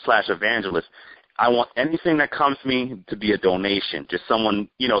slash evangelist. I want anything that comes to me to be a donation. Just someone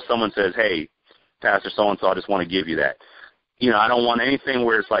says, hey, Pastor so-and-so, I just want to give you that. You know, I don't want anything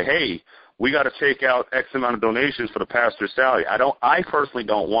where it's like, hey, we got to take out X amount of donations for the pastor's salary. I personally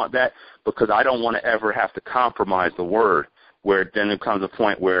don't want that, because I don't want to ever have to compromise the word, where then it comes a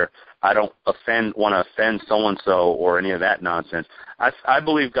point where I don't want to offend so-and-so or any of that nonsense. I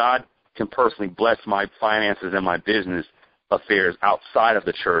believe God can personally bless my finances and my business affairs outside of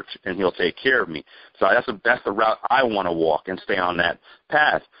the church, and he'll take care of me. So that's the route I want to walk, and stay on that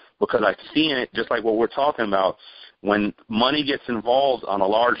path, because I've seen it, just like what we're talking about, when money gets involved on a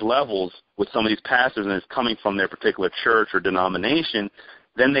large levels with some of these pastors and it's coming from their particular church or denomination,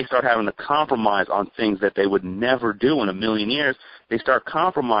 then they start having to compromise on things that they would never do in a million years. They start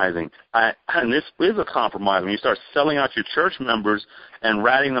compromising. And this is a compromise. When you start selling out your church members and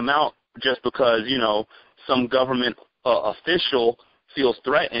ratting them out just because, you know, some government official feels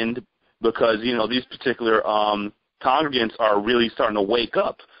threatened because, you know, these particular congregants are really starting to wake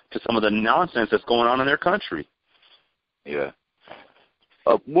up to some of the nonsense that's going on in their country. Yeah.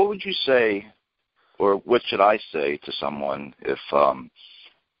 What would you say, or what should I say to someone if,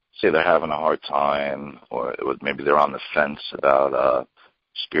 say, they're having a hard time, or maybe they're on the fence about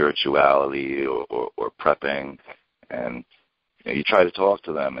spirituality or prepping, and you know, you try to talk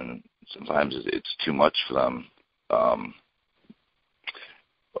to them, and sometimes it's too much for them,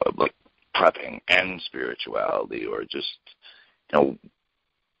 like prepping and spirituality, or just, you know,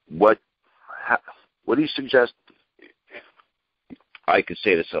 what do you suggest I could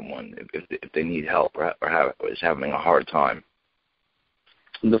say to someone if they need help or is having a hard time?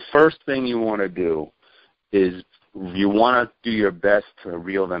 The first thing you want to do is you want to do your best to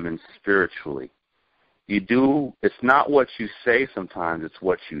reel them in spiritually. It's not what you say sometimes, it's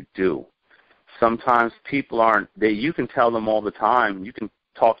what you do. Sometimes people you can tell them all the time, you can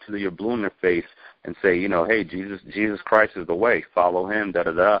talk to your blue in their face and say, you know, hey, Jesus Christ is the way, follow him,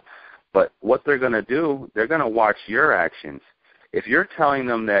 da-da-da. But what they're going to do, they're going to watch your actions. If you're telling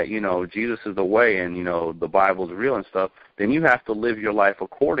them that, you know, Jesus is the way and, you know, the Bible's real and stuff, then you have to live your life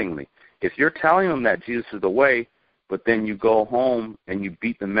accordingly. If you're telling them that Jesus is the way, but then you go home and you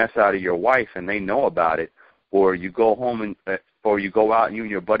beat the mess out of your wife and they know about it, or you go home or you go out and you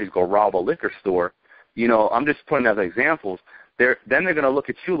and your buddies go rob a liquor store, you know, I'm just putting as examples. Then they're going to look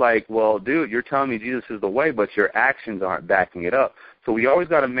at you like, well, dude, you're telling me Jesus is the way, but your actions aren't backing it up. So we always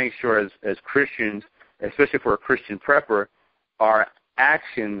got to make sure as Christians, especially for a Christian prepper, our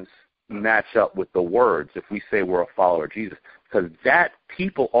actions match up with the words if we say we're a follower of Jesus, because that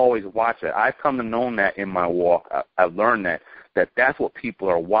people always watch it. I've come to know that in my walk. I've learned that's what people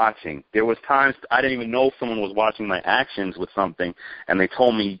are watching. There was times I didn't even know someone was watching my actions with something, and they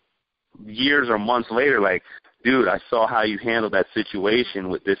told me years or months later, like, dude, I saw how you handled that situation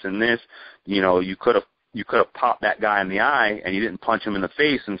with this and this. You know, you could have popped that guy in the eye and you didn't punch him in the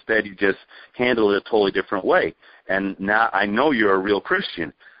face. Instead, you just handled it a totally different way. And now I know you're a real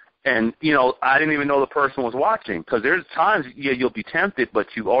Christian. And, you know, I didn't even know the person was watching, because there's times, you'll be tempted, but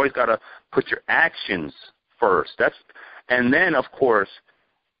you always got to put your actions first. And then, of course,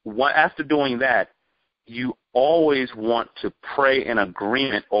 after doing that, you always want to pray in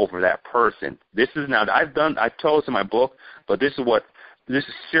agreement over that person. This is now, I told this in my book, but this is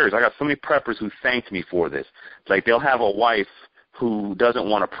serious. I got so many preppers who thanked me for this. It's like they'll have a wife who doesn't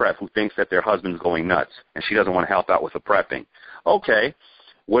want to prep, who thinks that their husband's going nuts, and she doesn't want to help out with the prepping. Okay,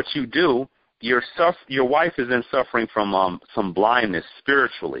 what you do, your wife is then suffering from some blindness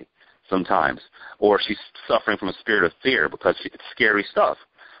spiritually sometimes, or she's suffering from a spirit of fear because it's scary stuff.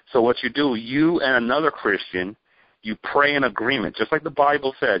 So what you do, you and another Christian, you pray in agreement, just like the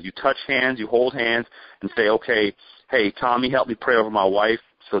Bible says. You touch hands, you hold hands, and say, okay, hey, Tommy, help me pray over my wife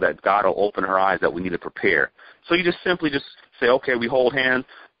so that God will open her eyes that we need to prepare. So you just simply say, okay, we hold hands.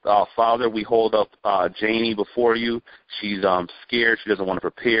 Father, we hold up Janie before you. She's scared. She doesn't want to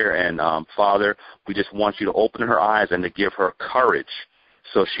prepare. And, Father, we just want you to open her eyes and to give her courage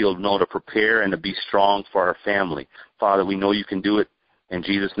so she'll know to prepare and to be strong for her family. Father, we know you can do it. In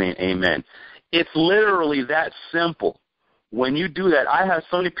Jesus' name, amen. It's literally that simple. when you do that, I have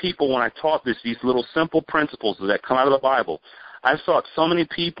so many people when I taught these little simple principles that come out of the Bible. I've taught so many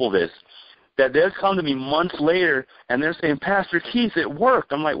people this, that they'll come to me months later and they're saying, Pastor Keith, it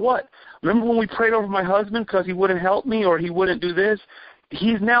worked. I'm like, what? Remember when we prayed over my husband because he wouldn't help me or he wouldn't do this?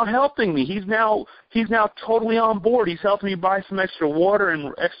 He's now helping me. He's now totally on board. He's helping me buy some extra water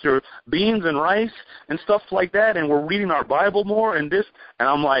and extra beans and rice and stuff like that, and we're reading our Bible more and this. And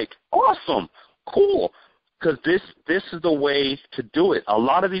I'm like, awesome, cool, because this is the way to do it. A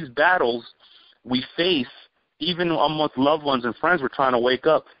lot of these battles we face, even amongst loved ones and friends, we're trying to wake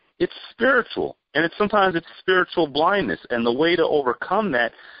up. It's spiritual, and sometimes it's spiritual blindness. And the way to overcome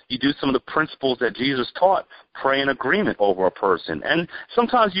that, you do some of the principles that Jesus taught. Pray in agreement over a person, and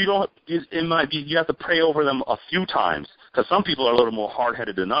sometimes you don't. It might be you have to pray over them a few times because some people are a little more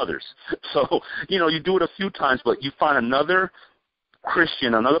hard-headed than others. So you do it a few times, but you find another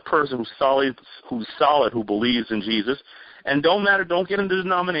Christian, another person who's solid, who believes in Jesus. And don't get into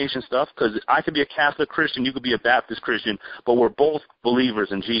denomination stuff, because I could be a Catholic Christian, you could be a Baptist Christian, but we're both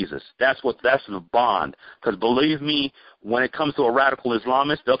believers in Jesus. That's the bond. Because believe me, when it comes to a radical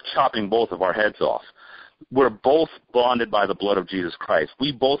Islamist, they're chopping both of our heads off. We're both bonded by the blood of Jesus Christ.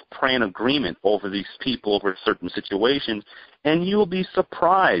 We both pray in agreement over these people, over certain situations, and you'll be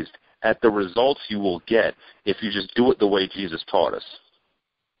surprised at the results you will get if you just do it the way Jesus taught us.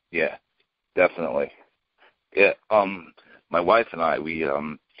 Yeah, definitely. Yeah, my wife and I, we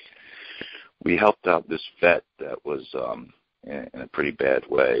helped out this vet that was in a pretty bad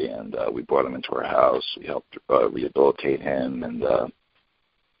way, and we brought him into our house. We helped rehabilitate him, and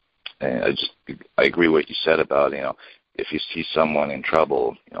I agree with what you said about, if you see someone in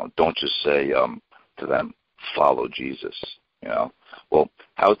trouble, don't just say to them, follow Jesus. Well,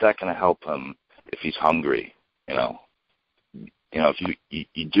 how is that going to help him if he's hungry? If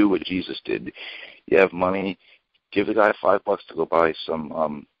you do what Jesus did, you have money. Give the guy $5 to go buy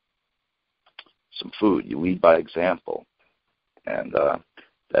some food. You lead by example, and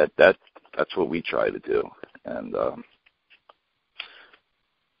that's what we try to do. And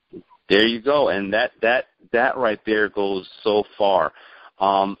there you go. And that right there goes so far.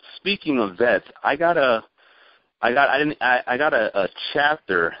 Speaking of vets, I got a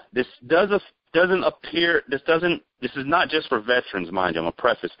chapter. This doesn't appear. This is not just for veterans, mind you. I'm gonna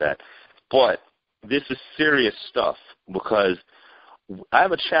preface that, but this is serious stuff, because I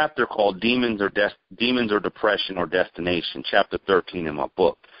have a chapter called Demons or Depression or Destination, chapter 13 in my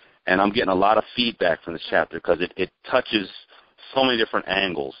book, and I'm getting a lot of feedback from this chapter because it touches so many different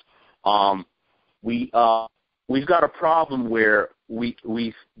angles. We've got a problem where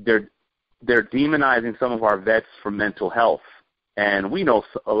they're demonizing some of our vets for mental health, and we know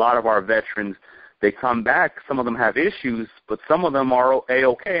a lot of our veterans, they come back, some of them have issues, but some of them are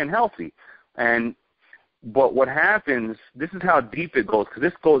A-okay and healthy. But what happens, this is how deep it goes, because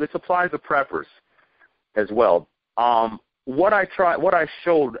this applies to preppers as well. What I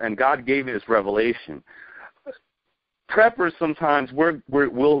showed, and God gave me this revelation. Preppers sometimes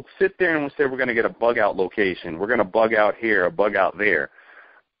we'll sit there and we'll say we're going to get a bug out location. We're going to bug out here, a bug out there,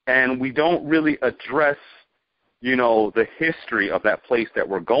 and we don't really address, the history of that place that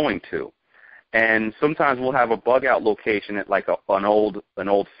we're going to. And sometimes we'll have a bug out location at like an old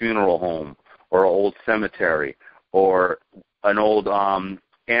funeral home, or an old cemetery, or an old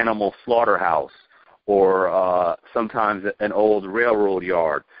animal slaughterhouse, or sometimes an old railroad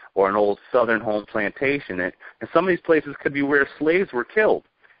yard, or an old southern home plantation. And some of these places could be where slaves were killed.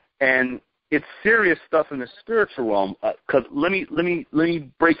 And it's serious stuff in the spiritual realm. Because let me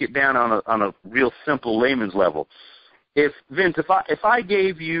break it down on a real simple layman's level. Vince, if I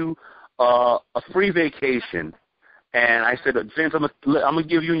gave you a free vacation, and I said, Vince, I'm gonna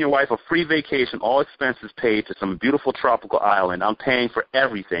give you and your wife a free vacation, all expenses paid, to some beautiful tropical island. I'm paying for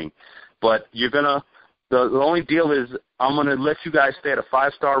everything, but the only deal is I'm gonna let you guys stay at a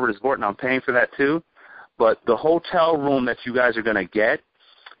 5-star resort, and I'm paying for that too. But the hotel room that you guys are gonna get,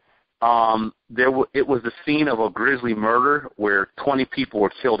 it was the scene of a grisly murder where 20 people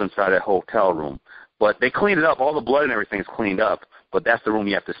were killed inside that hotel room. But they cleaned it up. All the blood and everything is cleaned up. But that's the room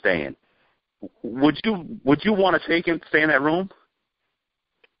you have to stay in. Would you want to stay in that room?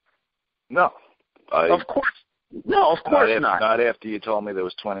 No. Of course not. Not after you told me there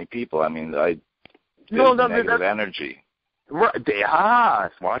was 20 people. I mean, negative energy. Right.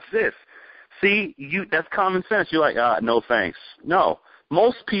 Watch this. See, that's common sense. You're like, no thanks. No.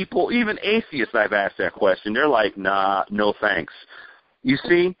 Most people, even atheists, I've asked that question. They're like, nah, no thanks. You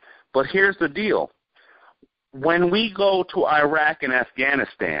see? But here's the deal. When we go to Iraq and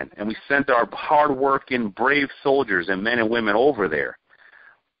Afghanistan and we send our hard-working, brave soldiers and men and women over there,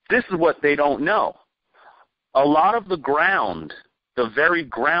 this is what they don't know. a lot of the ground, the very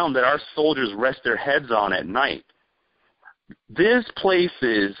ground that our soldiers rest their heads on at night, these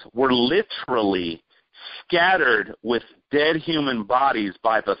places were literally scattered with dead human bodies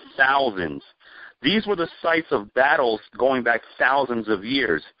by the thousands. These were the sites of battles going back thousands of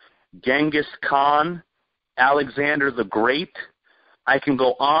years. Genghis Khan, Alexander the Great, I can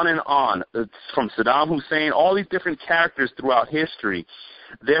go on and on, from Saddam Hussein, all these different characters throughout history.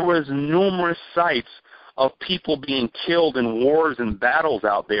 There was numerous sites of people being killed in wars and battles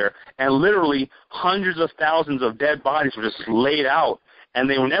out there, and literally hundreds of thousands of dead bodies were just laid out, and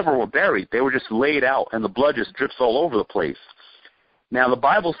they never were buried. They were just laid out, and the blood just drips all over the place. Now, the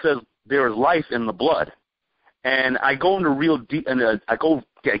Bible says there is life in the blood, and I go into real deep, and I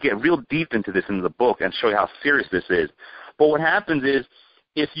get real deep into this in the book and show you how serious this is. But what happens is,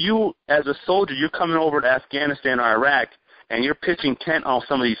 if you, as a soldier, you're coming over to Afghanistan or Iraq, and you're pitching tent on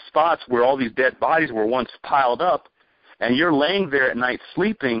some of these spots where all these dead bodies were once piled up, and you're laying there at night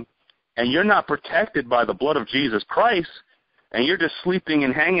sleeping, and you're not protected by the blood of Jesus Christ, and you're just sleeping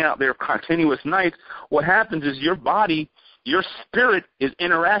and hanging out there continuous nights, what happens is your body, your spirit is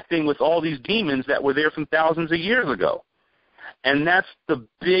interacting with all these demons that were there from thousands of years ago. And that's the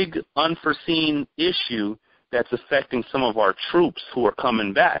big unforeseen issue that's affecting some of our troops who are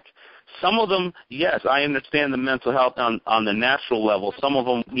coming back. Some of them, yes, I understand the mental health on the natural level. Some of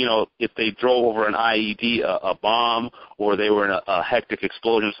them, you know, if they drove over an IED, a bomb, or they were in a hectic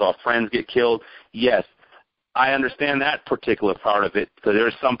explosion, saw friends get killed, yes, I understand that particular part of it, because there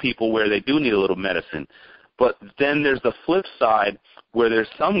are some people where they do need a little medicine. But then there's the flip side where there's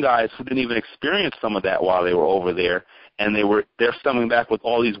some guys who didn't even experience some of that while they were over there, and they're coming back with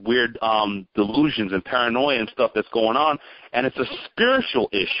all these weird delusions and paranoia and stuff that's going on, and it's a spiritual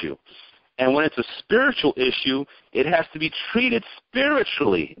issue. And when it's a spiritual issue, it has to be treated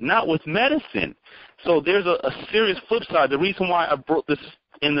spiritually, not with medicine. So there's a serious flip side. The reason why I brought this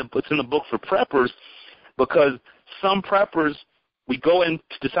it's in the book for preppers, because some preppers, we go in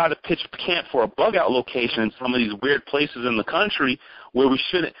to decide to pitch camp for a bug-out location in some of these weird places in the country where we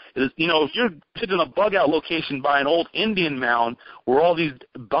shouldn't. You know, if you're pitching a bug-out location by an old Indian mound where all these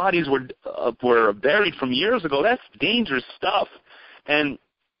bodies were buried from years ago, that's dangerous stuff. And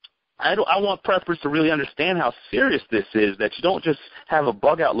I want preppers to really understand how serious this is, that you don't just have a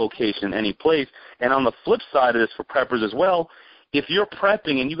bug-out location any place. And on the flip side of this for preppers as well, if you're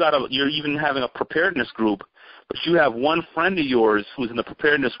prepping and you're even having a preparedness group, but you have one friend of yours who's in the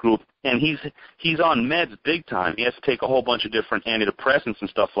preparedness group, and he's on meds big time. He has to take a whole bunch of different antidepressants and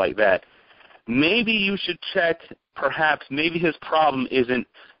stuff like that. Maybe you should check, perhaps, maybe his problem isn't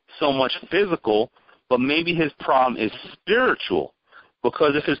so much physical, but maybe his problem is spiritual.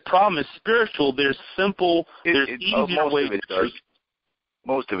 Because if his problem is spiritual, there's easier ways to treat.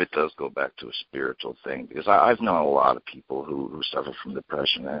 Most of it does go back to a spiritual thing, because I've known a lot of people who suffer from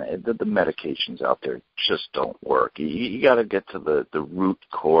depression, and the medications out there just don't work. You got to get to the root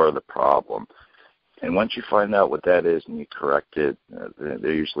core of the problem. And once you find out what that is and you correct it,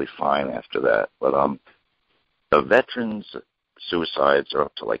 they're usually fine after that. But the veterans' suicides are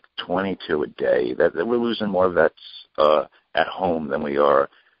up to like 22 a day. That we're losing more vets at home than we are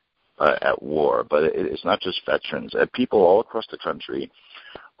at war. But it's not just veterans. People all across the country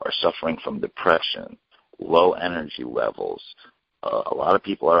are suffering from depression, low energy levels. A lot of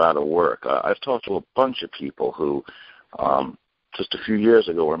people are out of work. I've talked to a bunch of people who just a few years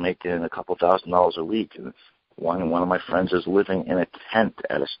ago were making a couple $1,000s a week. And one of my friends is living in a tent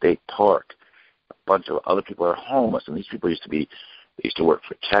at a state park. A bunch of other people are homeless, and these people used to work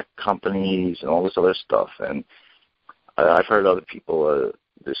for tech companies and all this other stuff. And I've heard other people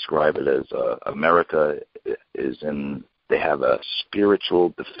describe it as America they have a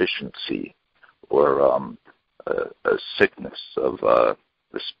spiritual deficiency, or a sickness of the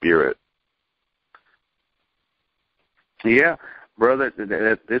spirit. Yeah, brother,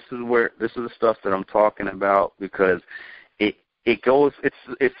 this is the stuff that I'm talking about, because it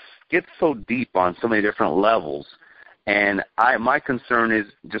gets so deep on so many different levels. And my concern is,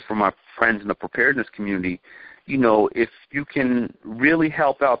 just for my friends in the preparedness community, you know, if you can really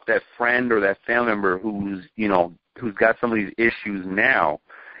help out that friend or that family member who's got some of these issues now,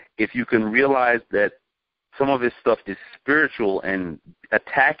 if you can realize that some of this stuff is spiritual and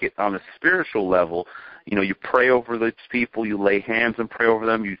attack it on a spiritual level, you know, you pray over those people, you lay hands and pray over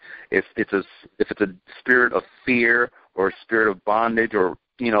them. If it's a spirit of fear or a spirit of bondage, or,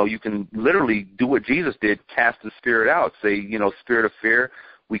 you know, you can literally do what Jesus did, cast the spirit out. Say, you know, spirit of fear,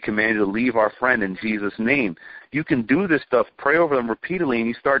 we command you to leave our friend in Jesus' name. You can do this stuff, pray over them repeatedly, and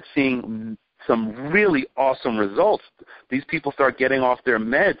you start seeing some really awesome results. These people start getting off their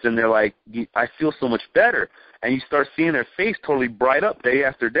meds, and they're like, I feel so much better. And you start seeing their face totally bright up day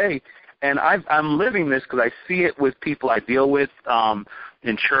after day. And I'm living this because I see it with people I deal with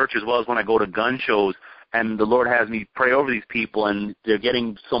in church, as well as when I go to gun shows, and the Lord has me pray over these people, and they're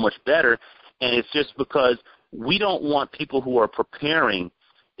getting so much better. And it's just because we don't want people who are preparing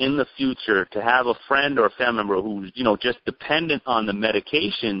in the future to have a friend or a family member who's, just dependent on the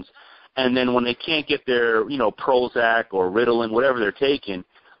medications, and then when they can't get their, Prozac or Ritalin, whatever they're taking,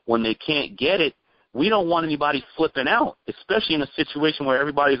 when they can't get it, we don't want anybody flipping out, especially in a situation where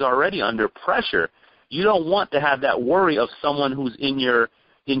everybody's already under pressure. You don't want to have that worry of someone who's in your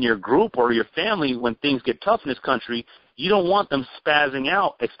group or your family when things get tough in this country. You don't want them spazzing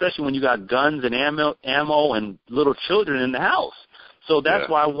out, especially when you got guns and ammo and little children in the house. So that's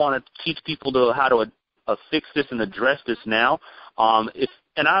why I want to teach people how to fix this and address this now. I'll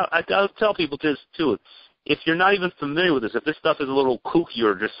tell people this too. If you're not even familiar with this, if this stuff is a little kooky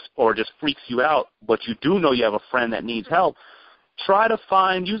or just freaks you out, but you do know you have a friend that needs help, try to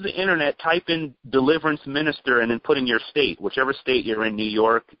use the internet, type in deliverance minister, and then put in your state, whichever state you're in, New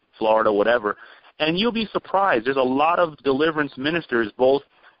York, Florida, whatever, and you'll be surprised. There's a lot of deliverance ministers, both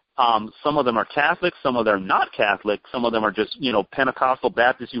some of them are Catholic, some of them are not Catholic, some of them are just, Pentecostal,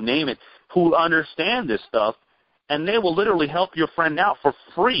 Baptist, you name it, who understand this stuff, and they will literally help your friend out for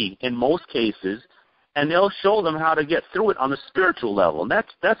free in most cases, and they'll show them how to get through it on the spiritual level. And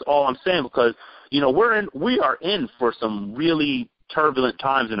that's all I'm saying, because we are in for some really turbulent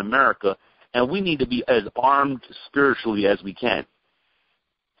times in America, and we need to be as armed spiritually as we can.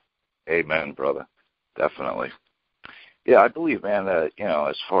 Amen, brother. Definitely. Yeah, I believe, man, that,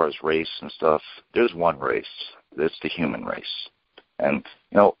 as far as race and stuff, there's one race. It's the human race. And,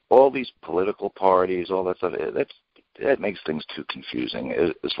 all these political parties, all that stuff, that makes things too confusing.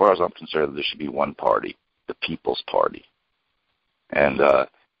 As far as I'm concerned, there should be one party, the People's Party. And,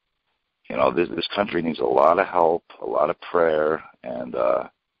 this country needs a lot of help, a lot of prayer, and,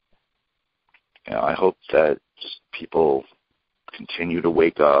 I hope that just people continue to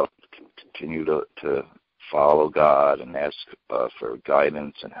wake up, continue to follow God and ask for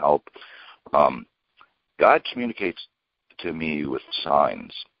guidance and help. God communicates to me with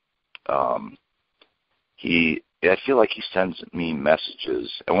signs. I feel like he sends me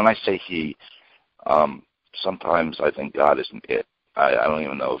messages. And when I say he, sometimes I think God is an it. I don't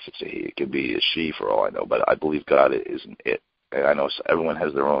even know if it's a he. It could be a she for all I know, but I believe God is an it. And I know everyone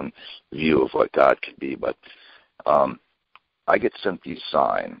has their own view of what God could be, but I get sent these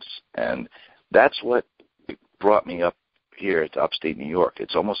signs, and that's what brought me up here to upstate New York.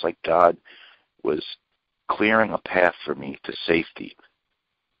 It's almost like God was clearing a path for me to safety,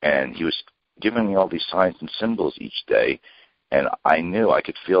 and he was giving me all these signs and symbols each day, and I knew I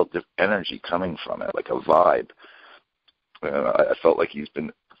could feel the energy coming from it, like a vibe. I felt like he's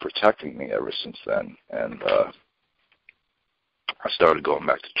been protecting me ever since then, and I started going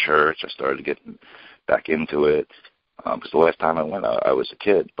back to church. I started getting back into it, because the last time I went, I was a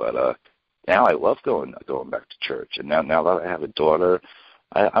kid, but now I love going back to church. And now that I have a daughter,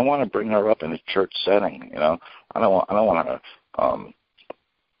 I want to bring her up in a church setting. I don't want her,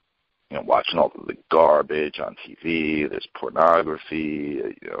 watching all the garbage on TV. There's pornography.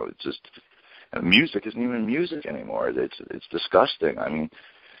 It's just, and music isn't even music anymore. It's disgusting. I mean,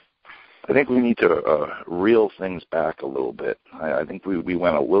 I think we need to reel things back a little bit. I think we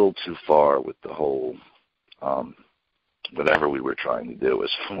went a little too far with the whole whatever we were trying to do.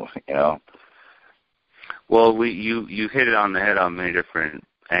 Well, you hit it on the head on many different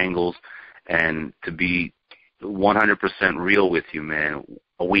angles, and to be 100% real with you, man,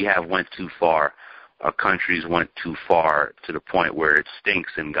 we have went too far. Our countries went too far to the point where it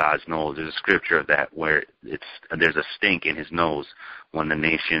stinks in God's nose. There's a scripture of that where there's a stink in his nose when the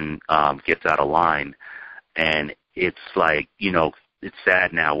nation gets out of line. And it's like, it's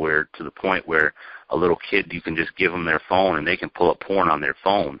sad now where to the point where a little kid, you can just give them their phone and they can pull up porn on their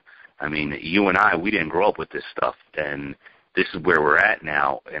phone. I mean, you and I, we didn't grow up with this stuff, and this is where we're at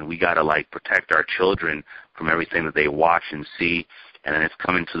now, and we got to, protect our children from everything that they watch and see. And then it's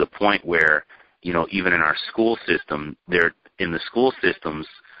coming to the point where, even in our school system, in the school systems,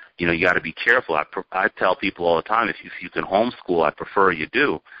 you got to be careful. I tell people all the time, if you can homeschool, I prefer you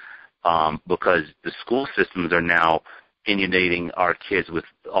do, because the school systems are now inundating our kids with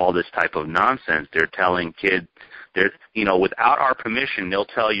all this type of nonsense. They're telling kids, without our permission, they'll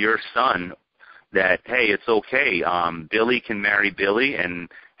tell your son that, hey, it's okay. Billy can marry Billy, and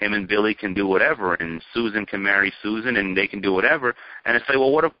him and Billy can do whatever, and Susan can marry Susan, and they can do whatever. And it's like,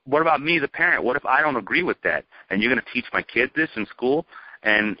 well, what about me, the parent? What if I don't agree with that? And you're going to teach my kid this in school?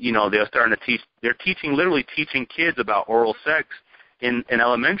 And, they're starting to literally teaching kids about oral sex in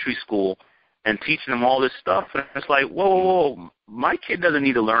elementary school and teaching them all this stuff. And it's like, whoa, my kid doesn't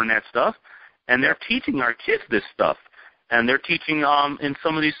need to learn that stuff. And they're teaching our kids this stuff. And they're teaching in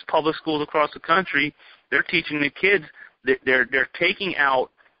some of these public schools across the country, they're teaching the kids that they're taking out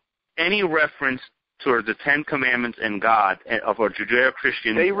any reference towards the Ten Commandments and God of our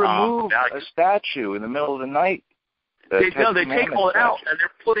Judeo-Christian They remove values. a statue in the middle of the night. They take all it out, and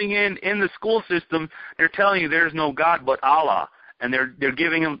they're putting in the school system. They're telling you there's no God but Allah, and they're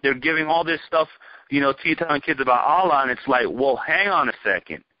giving all this stuff, telling kids about Allah, and it's like, well, hang on a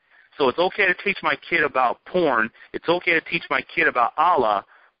second. So it's okay to teach my kid about porn. It's okay to teach my kid about Allah,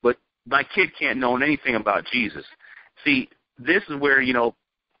 but my kid can't know anything about Jesus. See, this is where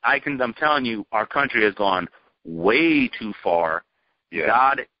I'm telling you, our country has gone way too far. Yeah.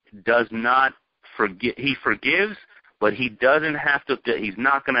 God does not forgive. He forgives. But he doesn't have to. He's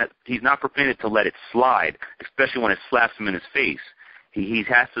not permitted to let it slide, especially when it slaps him in his face. He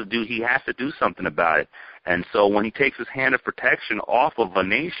has to do something about it. And so when he takes his hand of protection off of a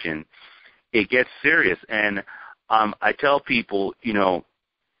nation, it gets serious. And I tell people,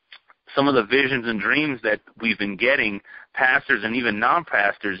 some of the visions and dreams that we've been getting, pastors and even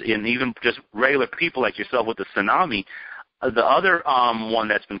non-pastors, and even just regular people like yourself with the tsunami. The other one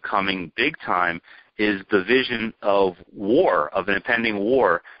that's been coming big time is the vision of war, of an impending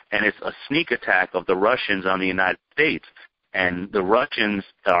war, and it's a sneak attack of the Russians on the United States. And the Russians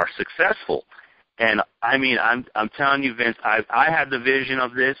are successful. And, I'm telling you, Vince, I had the vision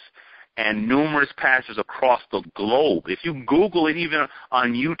of this, and numerous pastors across the globe. If you Google it, even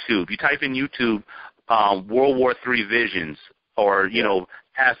on YouTube, you type in YouTube World War III visions or,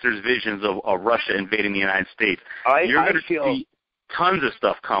 pastors' visions of Russia invading the United States, you're going to see tons of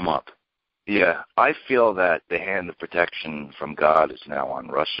stuff come up. Yeah, I feel that the hand of protection from God is now on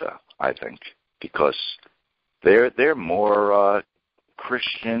Russia, I think, because they're more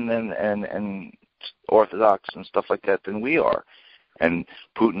Christian and Orthodox and stuff like that than we are. And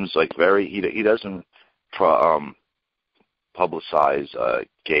Putin's like he doesn't publicize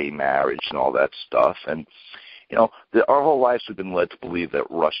gay marriage and all that stuff. And, our whole lives we've been led to believe that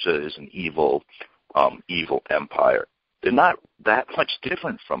Russia is an evil empire. They're not that much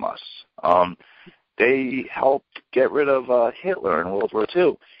different from us. They helped get rid of Hitler in World War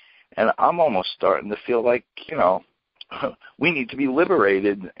II. And I'm almost starting to feel like, we need to be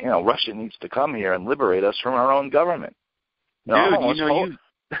liberated. Russia needs to come here and liberate us from our own government. Dude,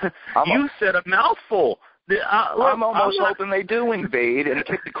 you said a mouthful. I'm almost hoping they do invade and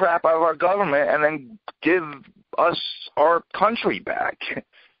kick the crap out of our government and then give us our country back.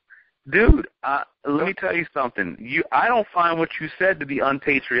 Dude, let me tell you something. I don't find what you said to be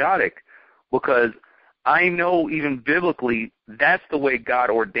unpatriotic, because I know even biblically that's the way God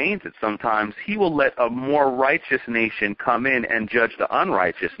ordains it sometimes. He will let a more righteous nation come in and judge the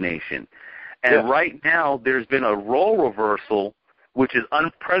unrighteous nation. And right now there's been a role reversal which is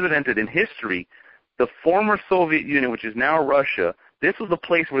unprecedented in history. The former Soviet Union, which is now Russia, this was the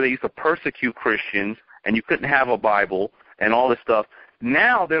place where they used to persecute Christians and you couldn't have a Bible and all this stuff.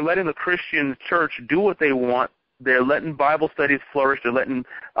 Now they're letting the Christian church do what they want. They're letting Bible studies flourish. They're letting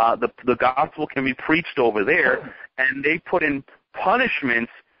the gospel can be preached over there, and they put in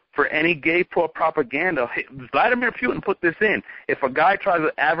punishments for any gay propaganda. Vladimir Putin put this in. If a guy tries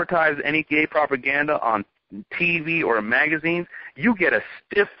to advertise any gay propaganda on TV or magazines, you get a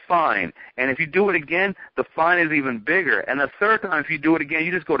stiff fine. And if you do it again, the fine is even bigger. And the third time, if you do it again,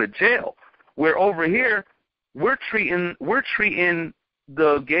 you just go to jail. Where over here, we're treating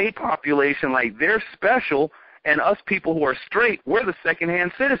the gay population like they're special, and us people who are straight, we're the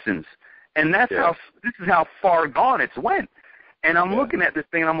second-hand citizens. And this is how far gone it's went. And I'm looking at this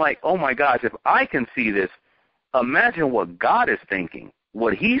thing, and I'm like, oh, my gosh, if I can see this, imagine what God is thinking,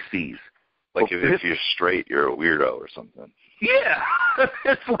 what he sees. Like if you're straight, you're a weirdo or something. Yeah.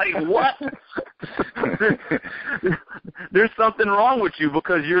 It's like, what? There's something wrong with you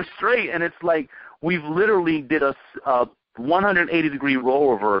because you're straight, and it's like we've literally did a 180-degree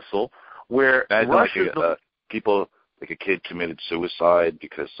role reversal where people, like a kid committed suicide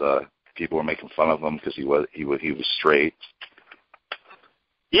because people were making fun of him because he was straight.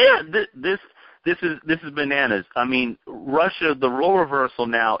 Yeah, this is bananas. I mean, Russia, the role reversal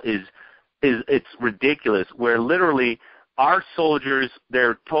now is it's ridiculous. Where literally our soldiers,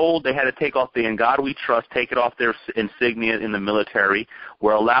 they're told they had to take off the "In God We Trust," take it off their insignia in the military.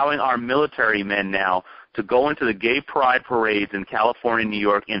 We're allowing our military men now to go into the gay pride parades in California, New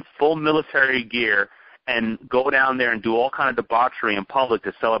York, in full military gear and go down there and do all kind of debauchery in public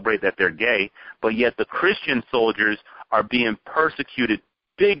to celebrate that they're gay. But yet the Christian soldiers are being persecuted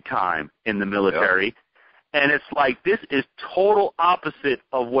big time in the military. Yep. And it's like this is total opposite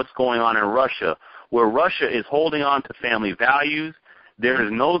of what's going on in Russia, where Russia is holding on to family values.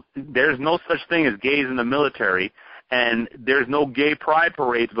 There's no such thing as gays in the military, and there's no gay pride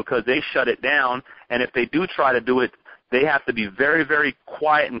parades because they shut it down. And if they do try to do it, they have to be very, very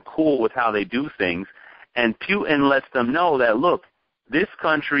quiet and cool with how they do things. And Putin lets them know that, look, this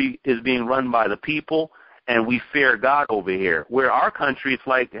country is being run by the people, and we fear God over here. Where our country, it's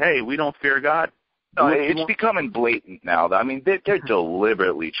like, hey, we don't fear God. No, it's becoming blatant now. I mean, they're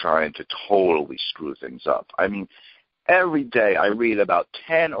deliberately trying to totally screw things up. I mean, every day I read about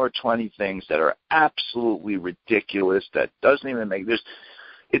 10 or 20 things that are absolutely ridiculous, that doesn't even make this.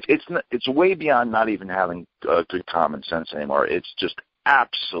 It's way beyond not even having good common sense anymore. It's just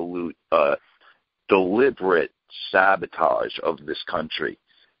absolute deliberate sabotage of this country.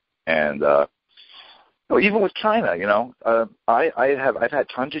 And even with China, I've had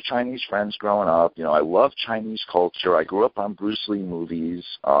tons of Chinese friends growing up. I love Chinese culture. I grew up on Bruce Lee movies,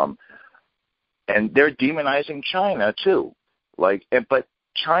 and they're demonizing China too. But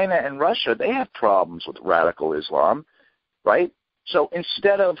China and Russia, they have problems with radical Islam, right? So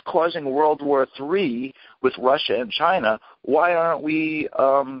instead of causing World War III with Russia and China, why aren't we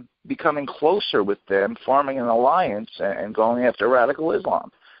becoming closer with them, forming an alliance, and going after radical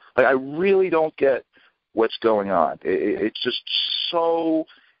Islam? I really don't get what's going on. It's just so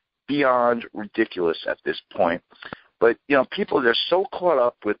beyond ridiculous at this point. But, people, they're so caught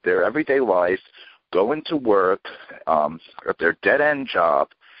up with their everyday life, going to work, at their dead-end job,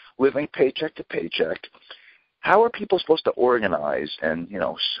 living paycheck to paycheck. How are people supposed to organize and,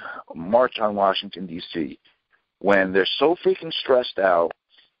 march on Washington, D.C. when they're so freaking stressed out?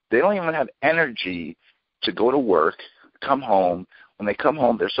 They don't even have energy to go to work, come home. When they come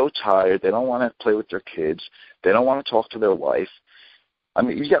home, they're so tired. They don't want to play with their kids. They don't want to talk to their wife. I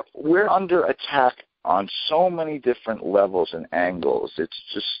mean, we're under attack on so many different levels and angles. It's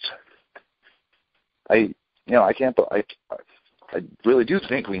just, I really do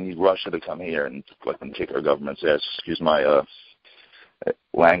think we need Russia to come here and fucking kick our government's ass. Excuse my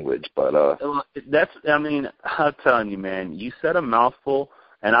language, but I'm telling you, man, you said a mouthful.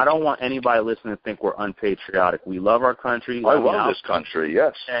 And I don't want anybody listening to think we're unpatriotic. We love our country. I love this country,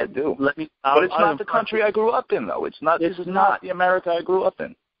 yes, I do. But it's not the country I grew up in, though. This is not the America I grew up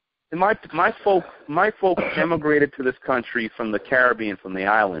in. And my folks immigrated to this country from the Caribbean, from the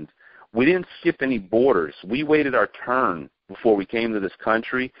islands. We didn't skip any borders. We waited our turn before we came to this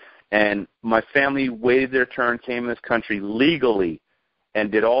country. And my family waited their turn, came to this country legally,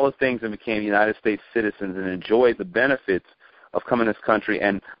 and did all the things and became United States citizens and enjoyed the benefits of coming to this country.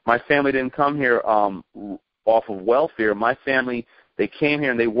 And my family didn't come here off of welfare. My family, they came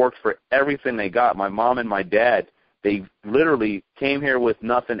here and they worked for everything they got. My mom and my dad, they literally came here with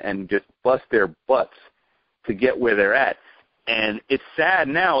nothing and just bust their butts to get where they're at. And it's sad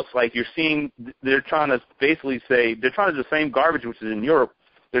now. It's like you're seeing they're trying to basically say, they're trying to do the same garbage which is in Europe.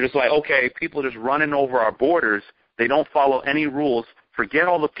 They're just like, okay, people are just running over our borders. They don't follow any rules. Forget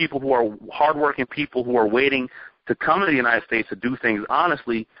all the people who are hardworking people who are waiting to come to the United States to do things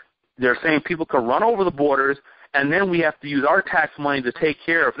honestly. They're saying people can run over the borders, and then we have to use our tax money to take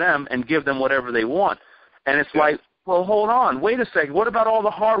care of them and give them whatever they want. And it's like, well, hold on, wait a second. What about all the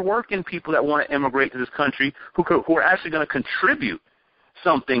hard-working people that want to immigrate to this country who are actually going to contribute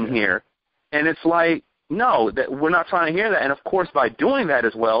something here? And it's like, no, that we're not trying to hear that. And, of course, by doing that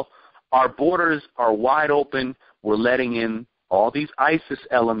as well, our borders are wide open. We're letting in all these ISIS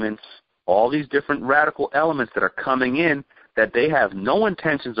elements, all these different radical elements that are coming in that they have no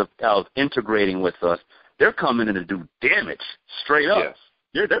intentions of integrating with us. They're coming in to do damage, straight up.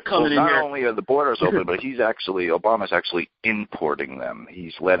 Yes. They're coming in here. Not only are the borders open, but Obama's actually importing them.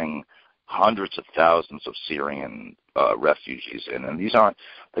 He's letting hundreds of thousands of Syrian refugees in. And these aren't,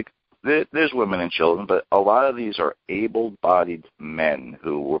 there's women and children, but a lot of these are able-bodied men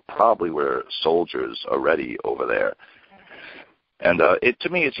who were soldiers already over there. And to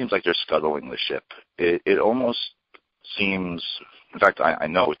me, it seems like they're scuttling the ship. It almost seems, in fact, I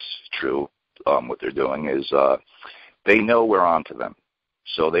know it's true, what they're doing is they know we're on to them.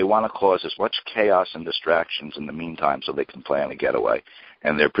 So they want to cause as much chaos and distractions in the meantime so they can plan a getaway.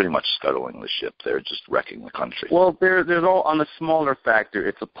 And they're pretty much scuttling the ship. They're just wrecking the country. Well, there's all on the smaller factor.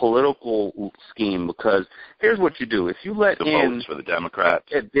 It's a political scheme because here's what you do. If you let the votes for the Democrats.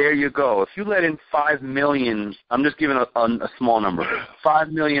 There you go. If you let in 5 million, I'm just giving a small number, 5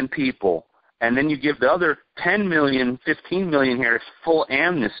 million people, and then you give the other 10 million, 15 million here full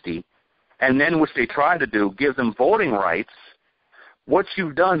amnesty, and then which they try to do, give them voting rights, what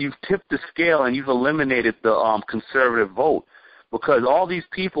you've done, you've tipped the scale and you've eliminated the conservative vote. because all these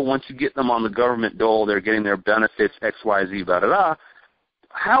people, once you get them on the government dole, they're getting their benefits, X, Y, Z, blah, blah, blah.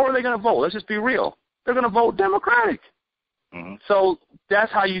 How are they going to vote? Let's just be real. They're going to vote Democratic. Mm-hmm. So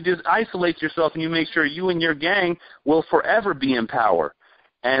that's how you just isolate yourself, and you make sure you and your gang will forever be in power.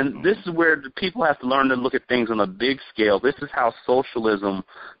 And this is where the people have to learn to look at things on a big scale. This is how socialism,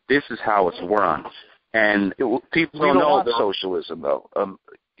 this is how it's run. And people don't know want socialism, though.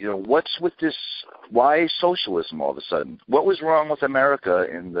 What's with this? Why socialism all of a sudden? What was wrong with America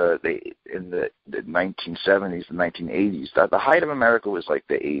in the 1970s, the 1980s? The height of America was like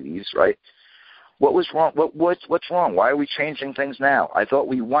the 80s, right? What was wrong? What's wrong? Why are we changing things now? I thought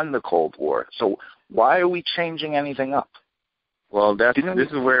we won the Cold War, so why are we changing anything up? Well, this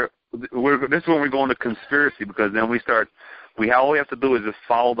is where we go into conspiracy, because then all we have to do is just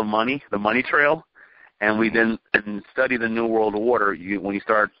follow the money trail. And we then study the New World Order. When you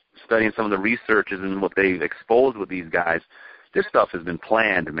start studying some of the researches and what they've exposed with these guys, this stuff has been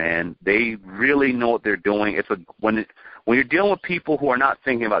planned, man. They really know what they're doing. When you're dealing with people who are not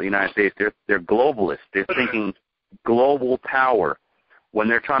thinking about the United States, they're globalists. They're thinking global power. When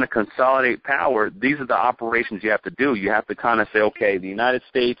they're trying to consolidate power, these are the operations you have to do. You have to kind of say, okay, the United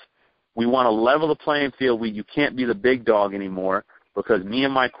States, we want to level the playing field. You can't be the big dog anymore, because me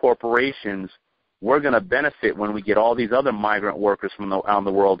and my corporations, we're going to benefit when we get all these other migrant workers from around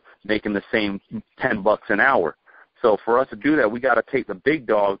the world making the same $10 an hour. So for us to do that, we got to take the big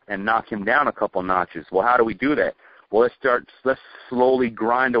dog and knock him down a couple notches. Well, how do we do that? Well, let's slowly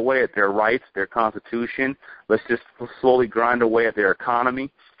grind away at their rights, their constitution. Let's just slowly grind away at their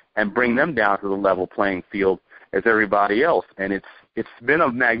economy and bring them down to the level playing field as everybody else. And it's been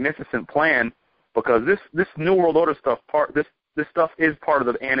a magnificent plan, because this New World Order stuff, this stuff is part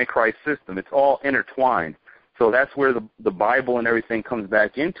of the Antichrist system. It's all intertwined. So that's where the Bible and everything comes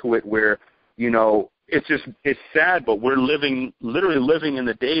back into it, where, it's sad, but we're literally living in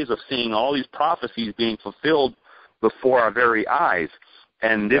the days of seeing all these prophecies being fulfilled before our very eyes.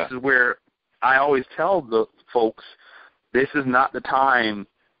 And this is where I always tell the folks, this is not the time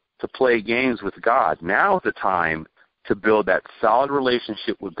to play games with God. Now is the time to build that solid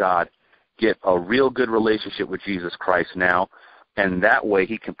relationship with God, get a real good relationship with Jesus Christ now, and that way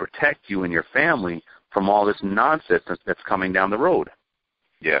he can protect you and your family from all this nonsense that's coming down the road.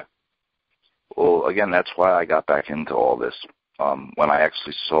 Yeah. Well, again, that's why I got back into all this. When I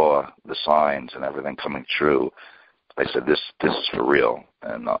actually saw the signs and everything coming true, I said, this is for real.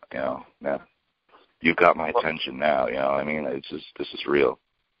 And, you've got my attention now, this is real.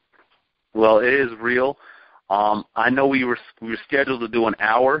 Well, it is real. I know we were scheduled to do an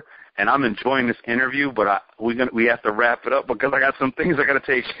hour, and I'm enjoying this interview, but we have to wrap it up, because I got some things I got to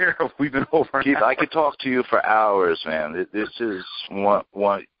take care of. We've been over. Keith, I could talk to you for hours, man. This is one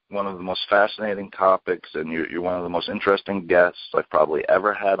of the most fascinating topics, and you're one of the most interesting guests I've probably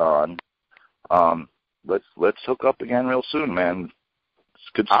ever had on. Let's hook up again real soon, man. It's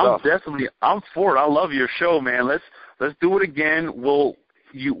good stuff. I'm for it. I love your show, man. Let's do it again. We'll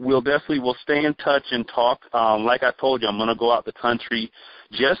stay in touch and talk. Like I told you, I'm going to go out the country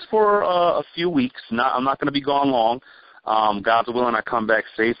just for a few weeks. I'm not going to be gone long. God's willing, I come back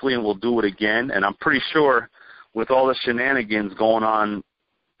safely, and we'll do it again. And I'm pretty sure with all the shenanigans going on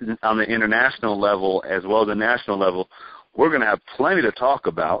the international level as well as the national level, we're going to have plenty to talk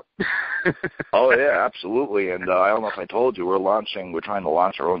about. Oh, yeah, absolutely. And I don't know if I told you, we're trying to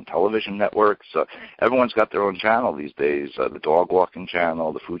launch our own television network. So everyone's got their own channel these days, the dog walking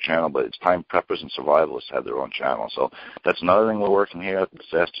channel, the food channel, but it's time preppers and survivalists have their own channel. So that's another thing we're working here at the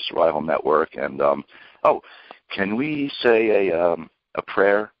Disaster Survival Network. And, can we say a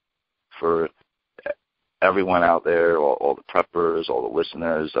prayer for everyone out there, all the preppers, all the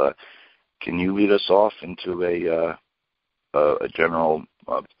listeners? Can you lead us off into a general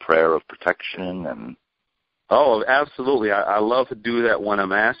prayer of protection? And Oh, absolutely. I love to do that when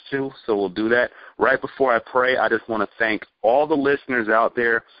I'm asked to, so we'll do that. Right before I pray, I just want to thank all the listeners out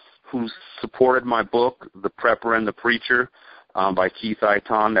there who supported my book, The Prepper and the Preacher, by Kieth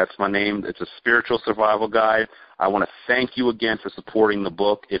Iton. That's my name. It's a spiritual survival guide. I want to thank you again for supporting the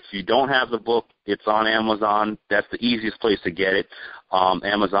book. If you don't have the book, it's on Amazon. That's the easiest place to get it,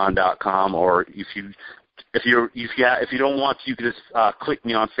 Amazon.com. Or if you don't want to, you can just click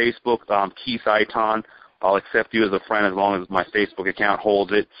me on Facebook, Kieth Iton. I'll accept you as a friend as long as my Facebook account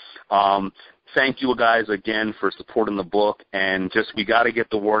holds it. Thank you guys again for supporting the book, and we got to get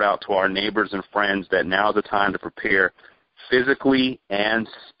the word out to our neighbors and friends that now's the time to prepare physically and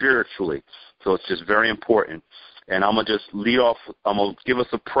spiritually. So it's just very important. And I'm going to just lead off. I'm going to give us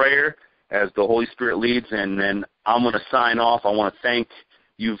a prayer as the Holy Spirit leads, and then I'm going to sign off. I want to thank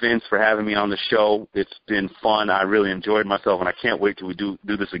you, Vince, for having me on the show. It's been fun. I really enjoyed myself, and I can't wait till we do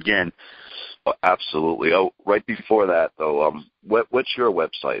this again. Oh, absolutely. Oh, right before that, though, what's your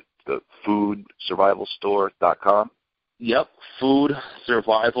website? The foodsurvivalstore.com? Yep, Food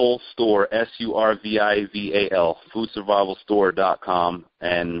Survival Store, SURVIVAL, foodsurvivalstore.com,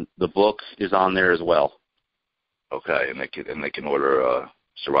 and the book is on there as well. Okay, and they can order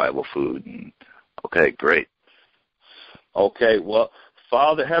survival food. Okay, great. Okay, well,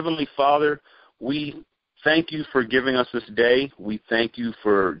 Father, Heavenly Father, we thank you for giving us this day. We thank you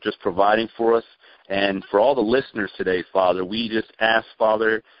for just providing for us, and for all the listeners today, Father, we just ask,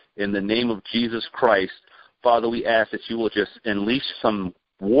 Father, in the name of Jesus Christ, Father, we ask that you will just unleash some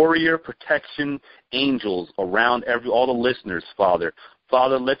warrior protection angels around all the listeners, Father.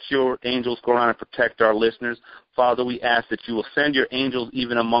 Father, let your angels go around and protect our listeners. Father, we ask that you will send your angels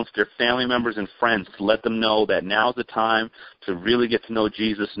even amongst their family members and friends to let them know that now's the time to really get to know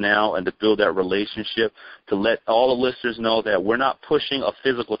Jesus now and to build that relationship, to let all the listeners know that we're not pushing a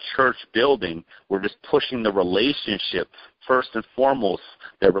physical church building. We're just pushing the relationship first and foremost,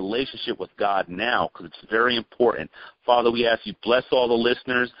 their relationship with God now, because it's very important. Father, we ask you bless all the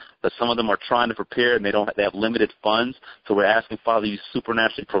listeners, that some of them are trying to prepare and they have limited funds. So we're asking, Father, you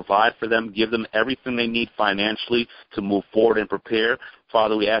supernaturally provide for them, give them everything they need financially to move forward and prepare.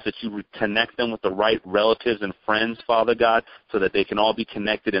 Father, we ask that you connect them with the right relatives and friends, Father God, so that they can all be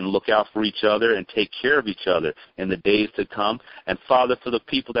connected and look out for each other and take care of each other in the days to come. And Father, for the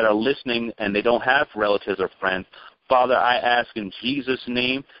people that are listening and they don't have relatives or friends, Father, I ask in Jesus'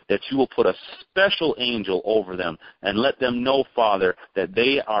 name that you will put a special angel over them and let them know, Father, that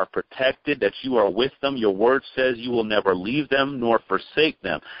they are protected, that you are with them. Your word says you will never leave them nor forsake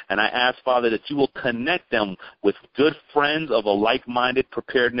them. And I ask, Father, that you will connect them with good friends of a like-minded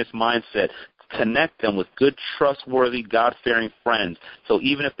preparedness mindset. Connect them with good, trustworthy, God-fearing friends. So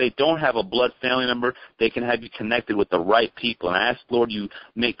even if they don't have a blood family member, they can have you connected with the right people. And I ask, Lord, you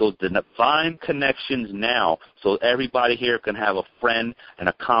make those divine connections now so everybody here can have a friend and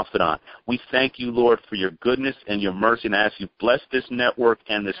a confidant. We thank you, Lord, for your goodness and your mercy. And I ask you, bless this network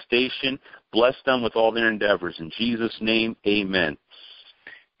and the station. Bless them with all their endeavors. In Jesus' name, amen.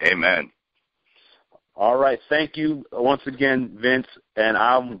 Amen. All right. Thank you once again, Vince. And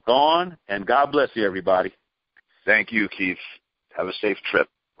I'm gone. And God bless you, everybody. Thank you, Keith. Have a safe trip.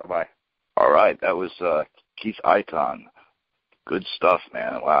 Bye-bye. All right. That was Keith Iton. Good stuff,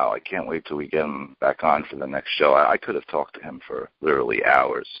 man. Wow. I can't wait till we get him back on for the next show. I could have talked to him for literally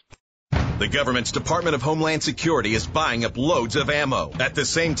hours. The government's Department of Homeland Security is buying up loads of ammo. At the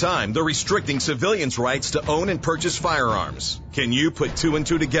same time, they're restricting civilians' rights to own and purchase firearms. Can you put two and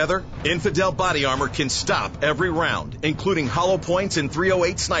two together? Infidel Body Armor can stop every round, including hollow points and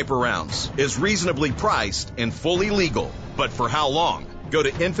 .308 sniper rounds, is reasonably priced and fully legal. But for how long? Go to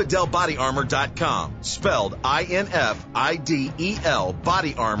InfidelBodyArmor.com, spelled INFIDEL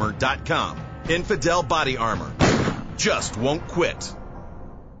bodyarmor.com. Infidel Body Armor just won't quit.